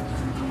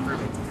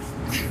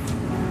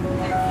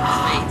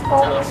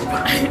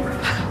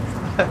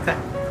 Perfect.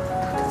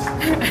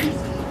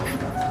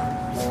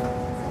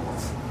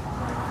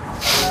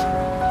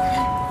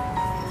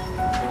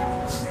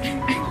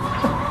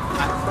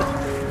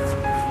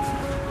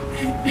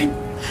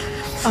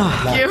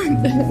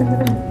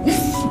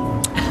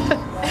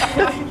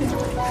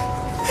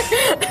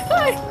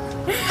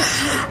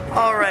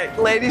 All right,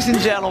 ladies and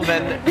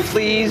gentlemen,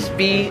 please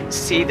be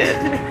seated.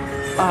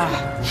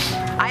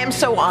 I am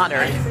so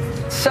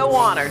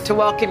honored to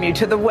welcome you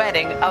to the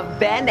wedding of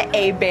Ben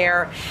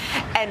Hebert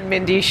and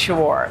Mindy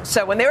Shore.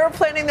 So when they were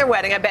planning their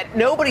wedding, I bet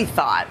nobody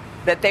thought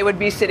that they would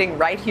be sitting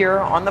right here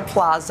on the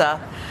plaza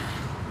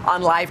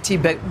on live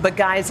TV. But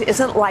guys,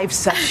 isn't life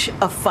such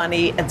a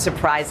funny and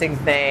surprising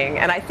thing?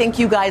 And I think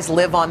you guys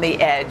live on the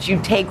edge. You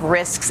take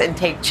risks and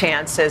take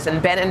chances.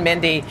 And Ben and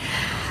Mindy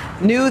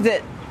knew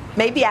that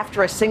maybe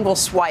after a single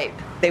swipe,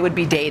 they would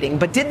be dating.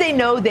 But did they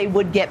know they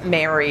would get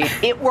married?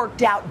 It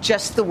worked out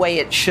just the way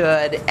it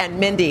should. And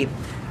Mindy,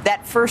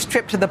 that first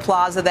trip to the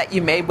plaza that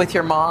you made with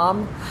your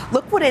mom,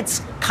 look what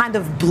it's kind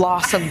of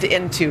blossomed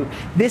into.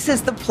 This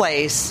is the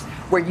place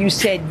where you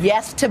said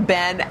yes to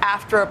Ben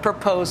after a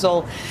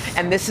proposal,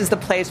 and this is the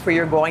place where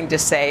you're going to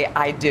say,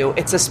 I do.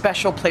 It's a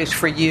special place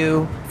for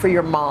you, for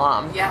your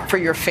mom, for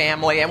your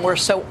family, and we're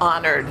so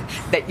honored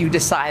that you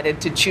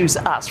decided to choose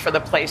us for the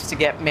place to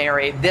get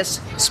married, this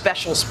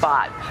special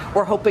spot.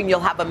 We're hoping you'll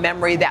have a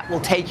memory that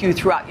will take you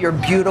throughout your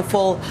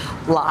beautiful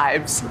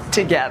lives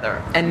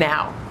together. And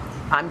now,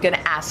 I'm going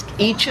to ask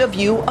each of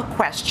you a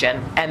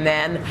question, and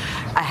then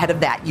ahead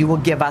of that, you will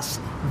give us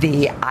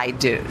the I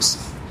do's.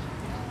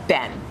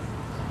 Ben,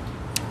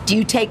 do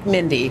you take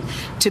Mindy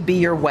to be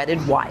your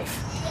wedded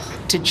wife,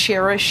 to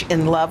cherish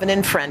in love and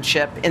in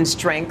friendship, in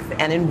strength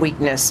and in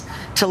weakness,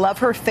 to love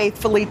her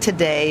faithfully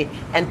today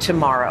and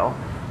tomorrow,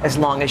 as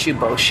long as you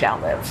both shall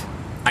live?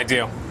 I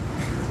do.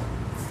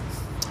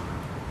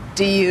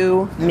 Do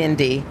you,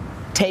 Mindy,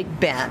 take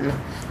Ben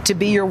to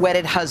be your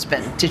wedded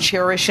husband, to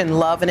cherish in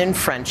love and in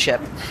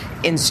friendship,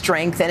 in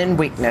strength and in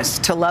weakness,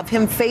 to love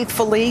him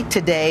faithfully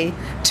today,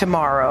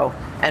 tomorrow,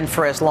 and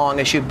for as long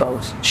as you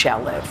both shall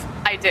live?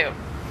 I do.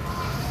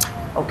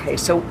 Okay,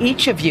 so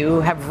each of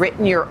you have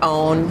written your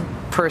own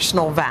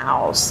personal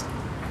vows.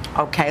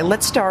 Okay,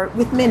 let's start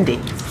with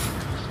Mindy.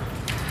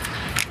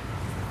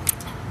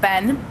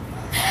 Ben,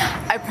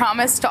 I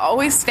promise to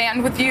always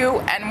stand with you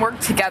and work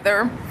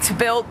together to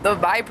build the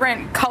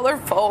vibrant,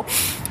 colorful,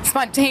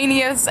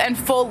 spontaneous, and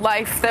full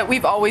life that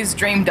we've always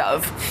dreamed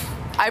of.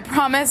 I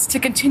promise to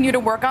continue to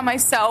work on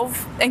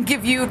myself and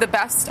give you the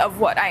best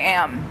of what I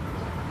am.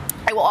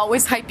 I will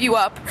always hype you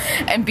up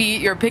and be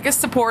your biggest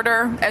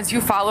supporter as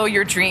you follow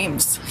your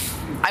dreams.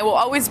 I will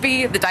always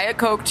be the Diet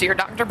Coke to your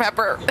Dr.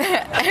 Pepper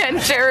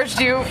and cherish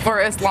you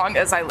for as long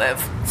as I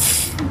live.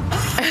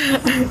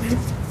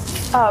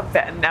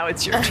 Ben, now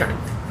it's your turn.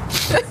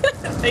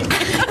 Thank you.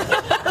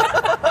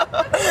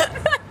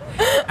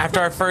 After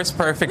our first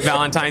perfect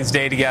Valentine's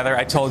Day together,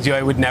 I told you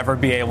I would never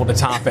be able to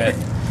top it.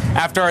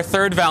 After our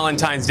third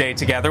Valentine's Day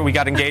together, we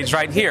got engaged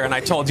right here, and I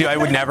told you I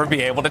would never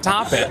be able to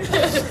top it.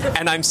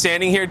 And I'm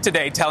standing here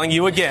today telling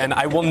you again,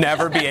 I will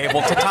never be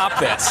able to top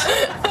this.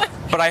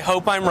 But I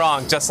hope I'm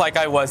wrong, just like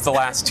I was the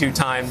last 2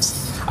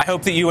 times. I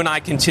hope that you and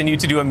I continue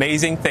to do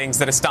amazing things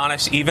that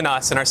astonish even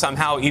us and are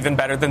somehow even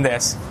better than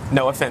this.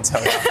 No offense,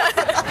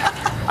 Hoda.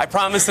 I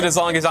promise that as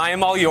long as I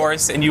am all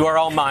yours and you are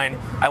all mine,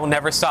 I will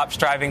never stop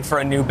striving for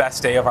a new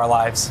best day of our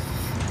lives.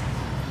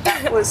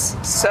 That was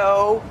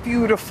so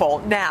beautiful.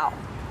 Now,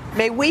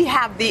 may we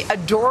have the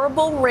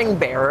adorable ring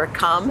bearer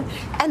come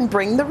and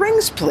bring the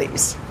rings,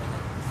 please?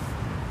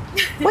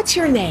 What's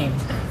your name?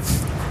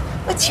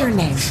 What's your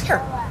name?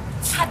 Here.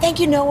 Thank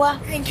you, Noah.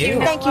 Thank you.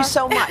 Thank you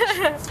so much.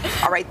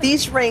 All right,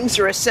 these rings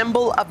are a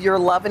symbol of your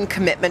love and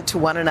commitment to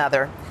one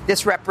another.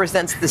 This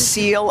represents the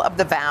seal of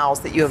the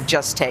vows that you have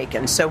just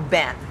taken. So,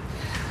 Ben,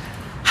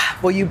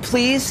 will you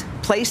please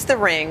place the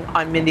ring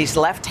on Mindy's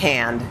left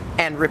hand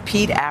and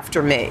repeat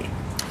after me?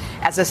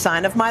 As a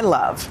sign of my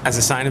love. As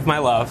a sign of my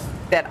love.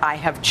 That I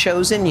have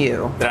chosen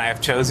you. That I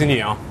have chosen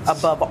you.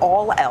 Above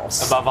all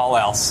else. Above all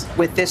else.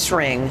 With this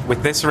ring.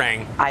 With this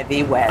ring. I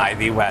thee wed. I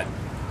thee wed.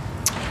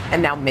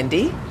 And now,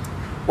 Mindy,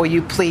 will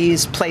you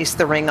please place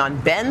the ring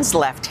on Ben's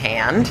left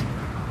hand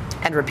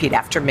and repeat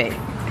after me?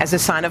 As a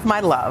sign of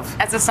my love.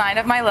 As a sign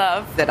of my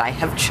love. That I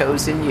have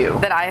chosen you.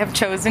 That I have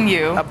chosen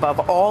you.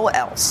 Above all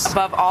else.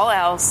 Above all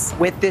else.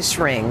 With this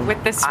ring.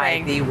 With this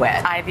ring. I thee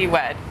wed. I thee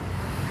wed.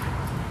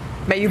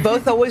 May you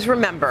both always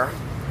remember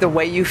the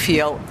way you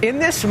feel in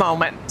this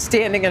moment,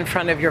 standing in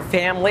front of your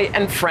family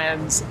and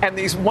friends and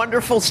these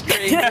wonderful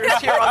strangers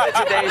here on the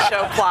Today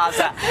Show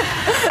Plaza,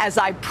 as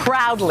I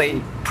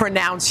proudly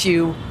pronounce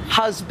you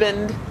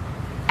husband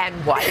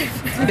and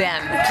wife.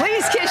 Ben,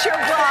 please kiss your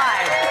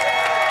bride.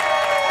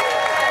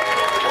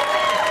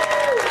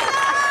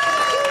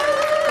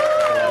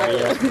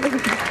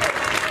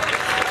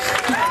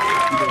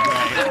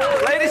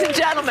 Ladies and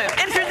gentlemen,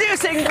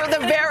 introducing for the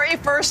very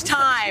first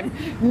time,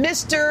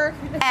 Mr.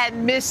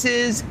 and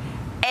Mrs.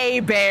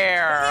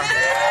 Hebert.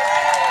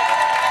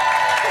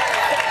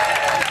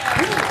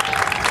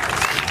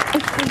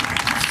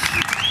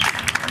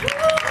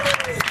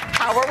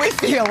 How are we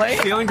feeling?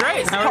 Feeling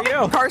great. How are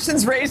you?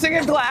 Carson's raising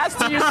a glass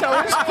to you,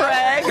 so is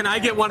Craig. Can I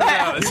get one of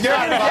those? You're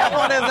going to get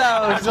one of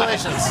those.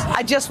 Congratulations.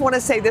 I just want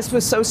to say this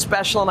was so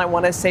special, and I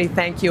want to say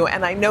thank you.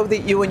 And I know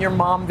that you and your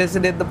mom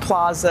visited the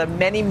plaza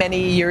many,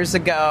 many years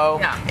ago.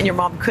 Yeah. And your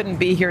mom couldn't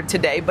be here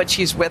today, but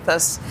she's with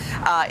us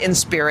in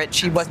spirit.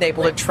 She wasn't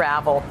able to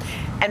travel.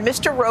 And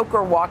Mr.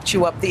 Roker walked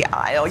you up the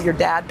aisle. Your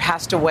dad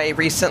passed away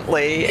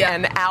recently, Yeah.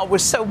 and Al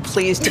was so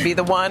pleased to be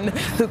the one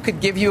who could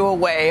give you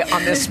away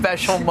on this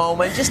special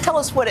moment. Just tell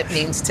us what it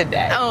means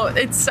today. Oh,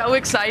 it's so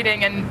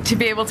exciting, and to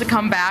be able to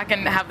come back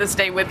and have this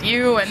day with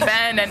you and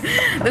Ben and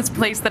this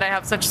place that I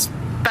have such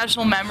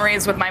special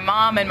memories with my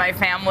mom and my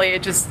family.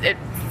 It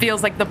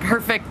feels like the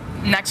perfect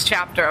next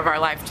chapter of our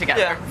life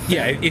together.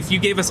 Yeah, if you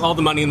gave us all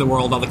the money in the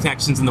world, all the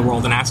connections in the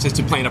world, and asked us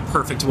to plan a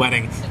perfect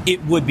wedding,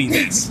 it would be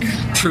this.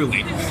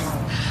 Truly.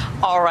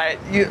 All right,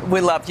 we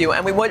love you.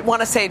 And we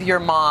want to say to your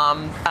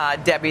mom,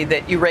 Debbie,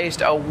 that you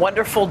raised a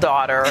wonderful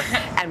daughter,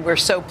 and we're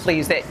so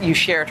pleased that you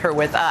shared her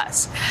with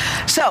us.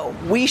 So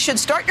we should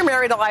start your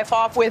married life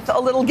off with a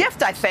little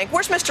gift, I think.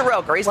 Where's Mr.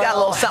 Roker? He's got a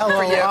little something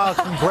for you.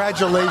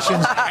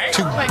 Congratulations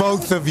to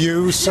both of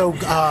you. So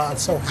happy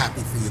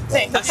for you both.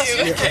 Thank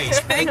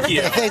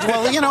you. Thank you.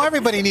 Well,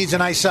 everybody needs some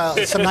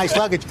nice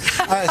luggage.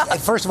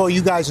 First of all,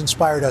 you guys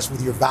inspired us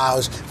with your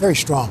vows. Very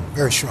strong,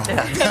 very strong.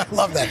 Yeah.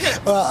 Love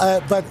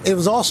that. But it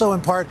was also in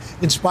part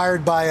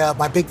inspired by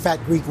My Big Fat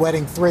Greek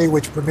Wedding 3,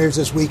 which premieres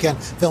this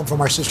weekend, film from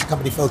our sister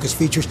company Focus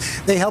Features.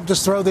 They helped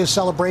us throw this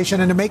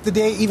celebration, and to make the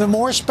day even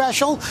more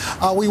special,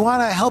 we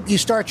want to help you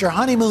start your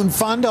honeymoon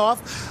fund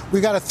off.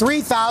 We got a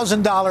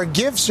 $3,000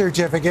 gift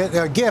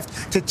certificate,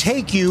 gift to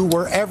take you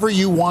wherever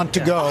you want to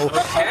go,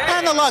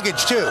 and the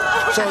luggage too.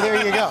 So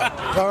there you go.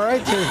 All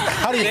right.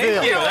 How do you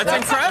feel? Thank you. That's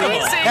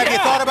incredible. Have you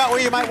thought about where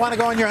you might want to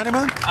go on your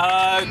honeymoon?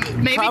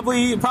 Maybe.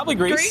 Probably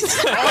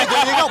Greece. All right,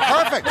 there you go.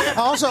 Perfect.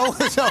 Also,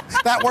 so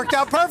that worked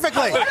out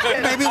perfectly.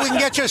 Maybe we can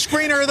get you a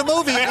screener of the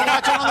movie. You can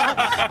watch it on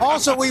the...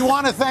 Also, we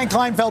want to thank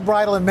Kleinfeld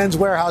Bridal and Men's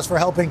Warehouse for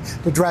helping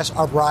to dress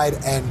our bride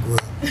and groom.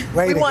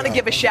 We want to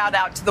give a shout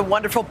out to the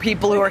wonderful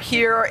people who are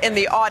here in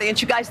the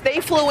audience. You guys,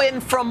 they flew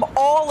in from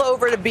all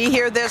over to be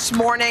here this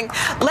morning.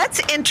 Let's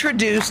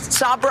introduce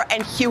Sabra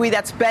and Huey.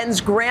 That's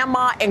Ben's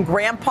grandma and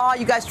grandpa.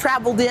 You guys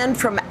traveled in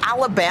from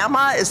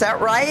Alabama, is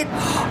that right?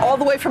 All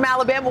the way from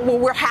Alabama. Well,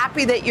 we're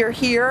happy that you're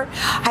here.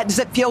 Does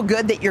it feel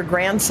good that your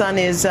grandson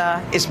is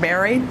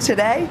married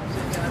today?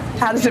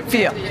 How does it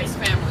feel? Mindy is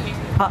family.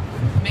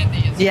 Mindy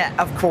is Yeah,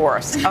 of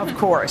course.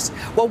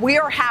 Well, we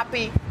are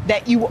happy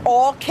that you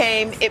all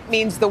came. It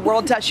means the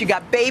world to us. You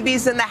got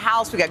babies in the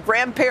house. We got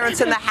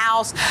grandparents in the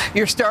house.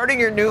 You're starting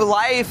your new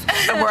life,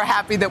 and we're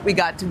happy that we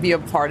got to be a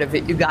part of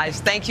it, you guys.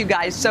 Thank you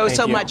guys so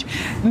much.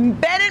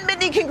 Ben and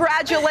Mindy,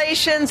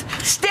 congratulations.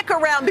 Stick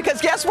around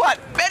because guess what?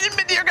 Ben and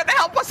Mindy are going to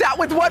help us out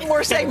with one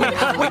more segment.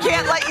 We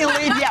can't let you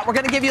leave yet. We're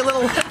going to give you a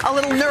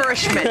little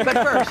nourishment.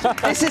 But first,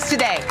 this is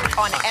Today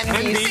on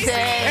NBC.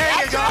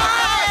 There you go.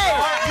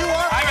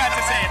 I got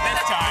to say it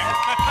this time.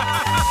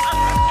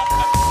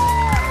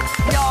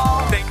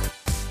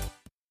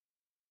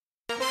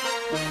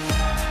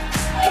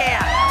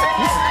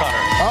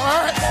 All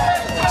right.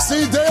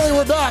 See, Daly,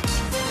 we're back.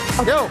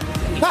 Yo.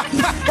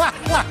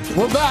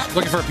 We're back.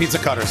 Looking for a pizza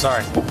cutter,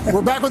 sorry.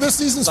 We're back with this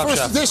season's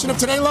first edition of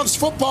Today Loves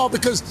Football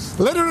because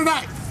later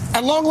tonight,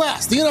 at long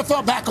last, the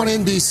NFL back on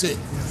NBC.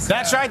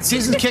 That's right.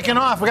 Season's kicking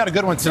off. We got a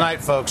good one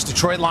tonight, folks.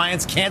 Detroit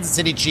Lions, Kansas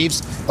City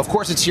Chiefs. Of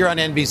course, it's here on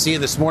NBC.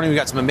 This morning, we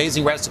got some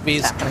amazing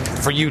recipes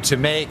for you to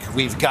make.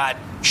 We've got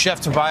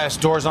Chef Tobias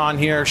Dorzon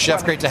here.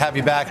 Chef, great to have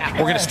you back.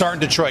 We're going to start in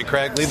Detroit,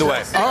 Craig. Lead the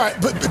way. All right,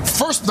 but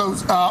first, though,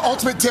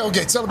 Ultimate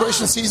Tailgate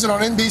celebration season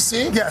on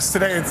NBC. Yes,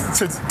 today at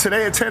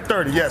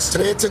 10:30. Yes,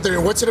 today at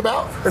 10:30. What's it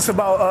about? It's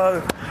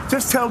about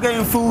just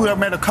tailgating food. I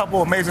met a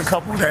amazing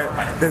couple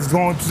that's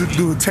going to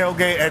do a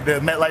tailgate at the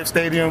MetLife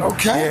Stadium.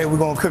 Okay. Yeah, we're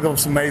going to cook up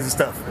some amazing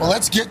stuff. Well,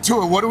 let's get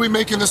to it. What are we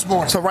making this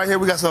morning? So right here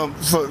we got some,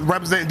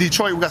 representing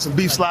Detroit, we got some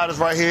beef sliders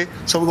right here.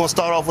 So we're going to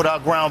start off with our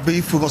ground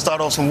beef. We're going to start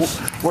off some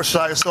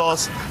Worcestershire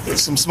sauce,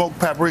 some smoked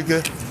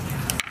paprika.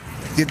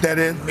 Get that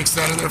in. Mix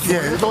that in there for you.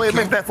 Yeah, go ahead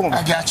and make that for me.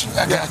 I got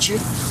you.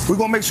 We're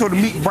going to make sure the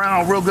meat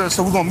brown real good.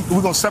 So we're going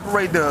to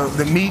separate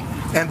the meat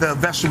and the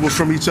vegetables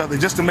from each other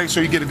just to make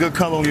sure you get a good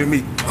color on your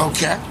meat.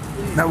 Okay.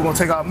 Now we're going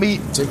to take our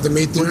meat. Take the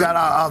meat there. We got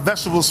our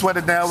vegetables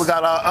sweated down. We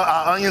got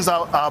our onions,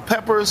 our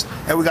peppers,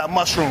 and we got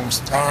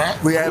mushrooms. All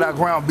right. We add our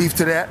ground beef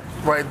to that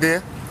right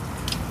there.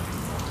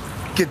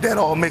 Get that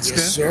all mixed in.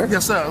 Sir.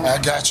 Yes, sir. I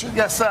got you.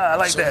 Yes, sir. I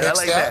like that. I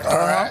like that. All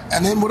right.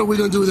 And then what are we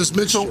going to do with this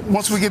mixture? So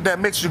once we get that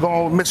mixture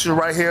going, mixture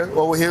right here,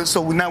 over here.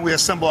 So now we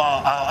assemble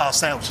our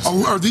sandwiches.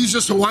 Oh, are these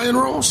just Hawaiian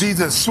rolls?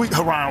 These are sweet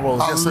Hawaiian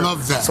rolls. I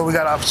love that. So we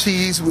got our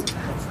cheese.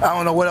 I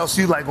don't know what else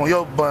you like on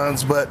your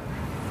buns, but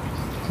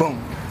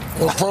boom.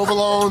 Well,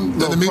 provolone.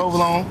 The meat.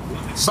 Provolone.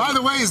 By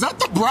the way, is that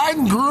the bride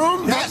and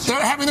groom that they're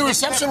having the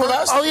reception with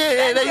us? Oh,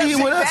 yeah. They eat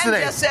with us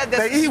today.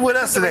 They eat with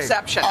us today.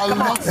 Reception. I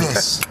love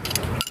this.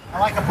 I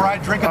like a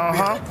bride drinking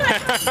beer.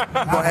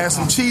 Gonna have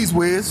some cheese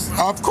whiz.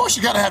 Of course,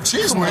 you got to have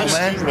cheese whiz.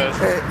 All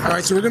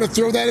right, so we're going to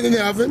throw that in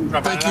the oven.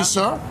 Thank you,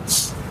 sir.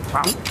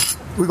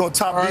 We're going to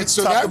top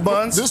the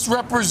buns. This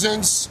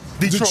represents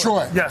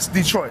Detroit. Yes,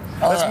 Detroit.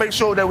 Let's make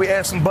sure that we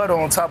add some butter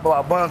on top of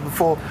our buns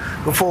before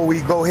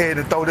we go ahead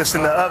and throw this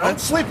in the oven. Don't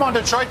sleep on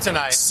Detroit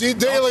tonight. See,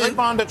 Daly. Don't sleep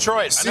on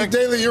Detroit. See,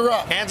 Daly, you're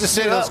up. Kansas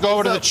City, let's go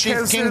over to the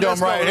Chief Kingdom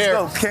right here.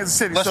 Let's go. Kansas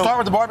City. Let's start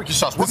with the barbecue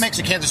sauce. What makes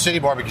a Kansas City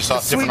barbecue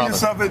sauce different?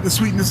 The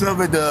sweetness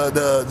of it,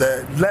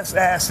 the less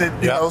acid,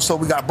 you know, so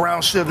we got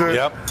brown sugar.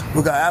 Yep.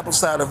 We got apple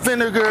cider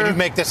vinegar. Can you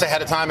make this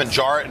ahead of time and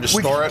jar it and just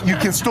store it? You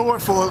can store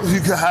it for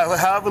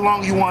however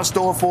long you want to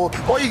store it for,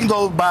 or you can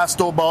go buy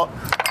store-bought,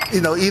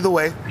 either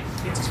way.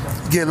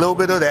 Get a little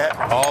bit of that.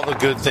 All the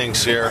good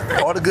things here.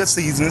 All the good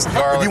seasonings.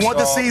 Garlic, if you want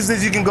salt, the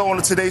seasonings, you can go on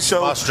the Today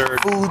Show.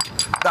 Mustard.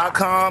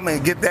 Food.com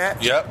and get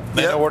that. Yep.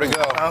 They know where to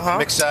go.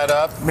 Mix that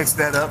up. Mix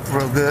that up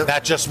real good.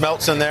 That just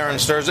melts in there and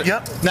stirs it.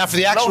 Yep. Now for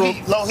the actual...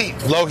 Low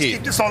heat. Low heat.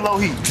 Keep this on low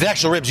heat. For the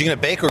actual ribs, you going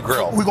to bake or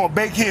grill? We're going to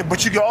bake here,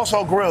 but you can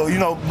also grill,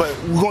 but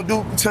we're going to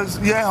do, because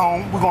you're at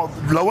home, we're going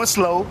to low and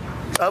slow.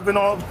 Oven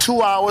on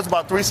 2 hours,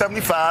 about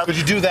 375. Could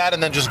you do that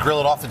and then just grill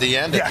it off at the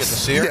end and get the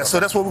sear? Yeah, so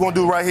that's what we're going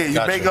to do right here. You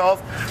bake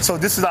off. So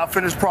this is our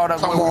finished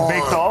product when we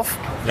baked off.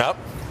 Yep.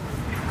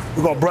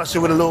 We're going to brush it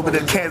with a little bit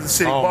of Kansas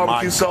City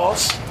barbecue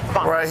sauce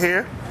right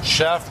here.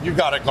 Chef, you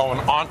got it going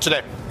on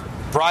today.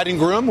 Bride and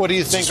groom, what do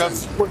you think of?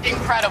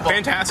 Incredible.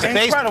 Fantastic.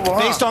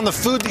 Based on the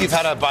food that you've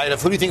had a bite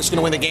of, who do you think is going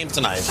to win the game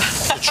tonight?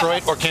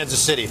 Detroit or Kansas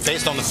City?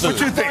 Based on the food.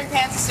 What you think?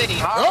 Kansas City.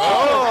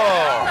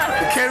 Oh!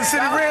 The Kansas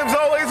City Rams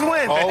always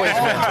win. Always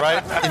wins,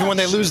 right? Even when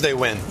they lose, they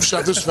win.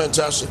 Chef, this is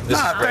fantastic. This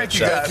is great,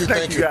 Chef.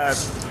 Thank you,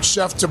 guys.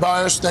 Chef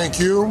Tobias, thank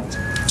you.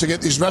 To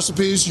get these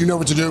recipes, you know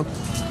what to do.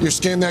 You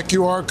scan that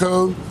QR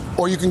code,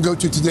 or you can go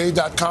to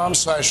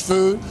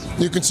today.com/food.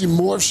 You can see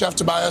more of Chef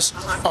Tobias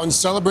on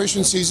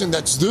celebration season.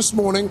 That's this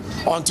morning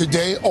on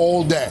Today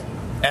all day.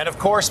 And of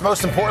course,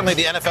 most importantly,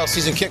 the NFL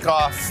season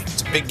kickoff.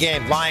 It's a big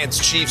game. Lions,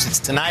 Chiefs. It's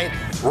tonight,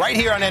 right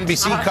here on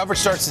NBC. Coverage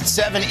starts at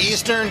 7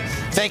 Eastern.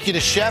 Thank you to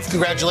Chef.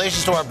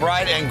 Congratulations to our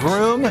bride and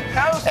groom.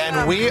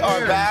 And we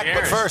are back.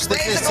 But first,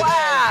 this is Today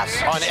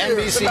on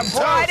NBC. The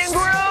bride and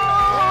groom.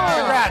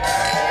 Congrats.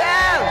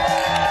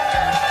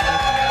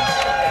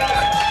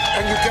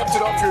 And you kept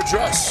it off your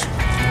dress.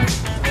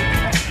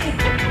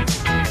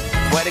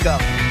 Way to go.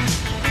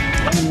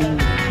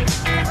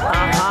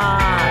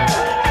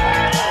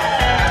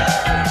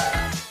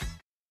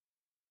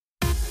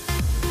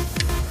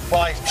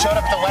 Well, I showed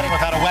up at the wedding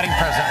without a wedding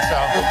present, so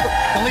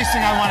the least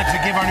thing I wanted to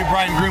give our new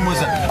bride and groom was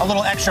a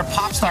little extra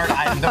pop star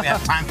item that we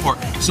have time for.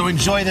 So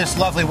enjoy this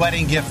lovely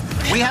wedding gift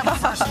We have a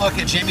first look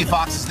at Jamie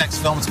Foxx's next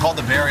film. It's called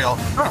The Burial.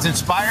 It's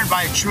inspired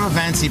by true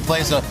events. He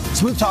plays a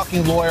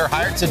smooth-talking lawyer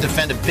hired to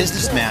defend a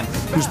businessman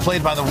who's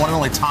played by the one and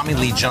only Tommy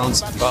Lee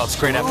Jones. Well, it's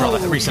great after all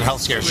the recent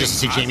health scares just to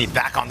see Jamie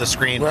back on the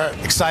screen. Right.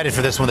 Excited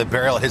for this one. The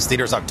Burial hits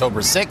theaters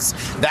October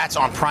 6th. That's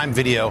on Prime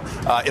Video.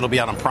 It'll be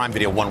out on Prime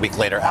Video 1 week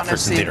later after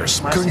it's in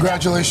theaters.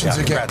 Congratulations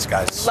again. Congrats,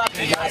 guys. Love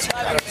you guys.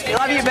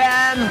 Love you,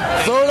 Ben.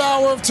 Third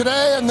hour of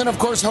today, and then, of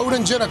course, Hoda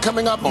and Jenna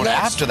coming up next.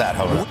 After that,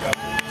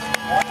 Hoda.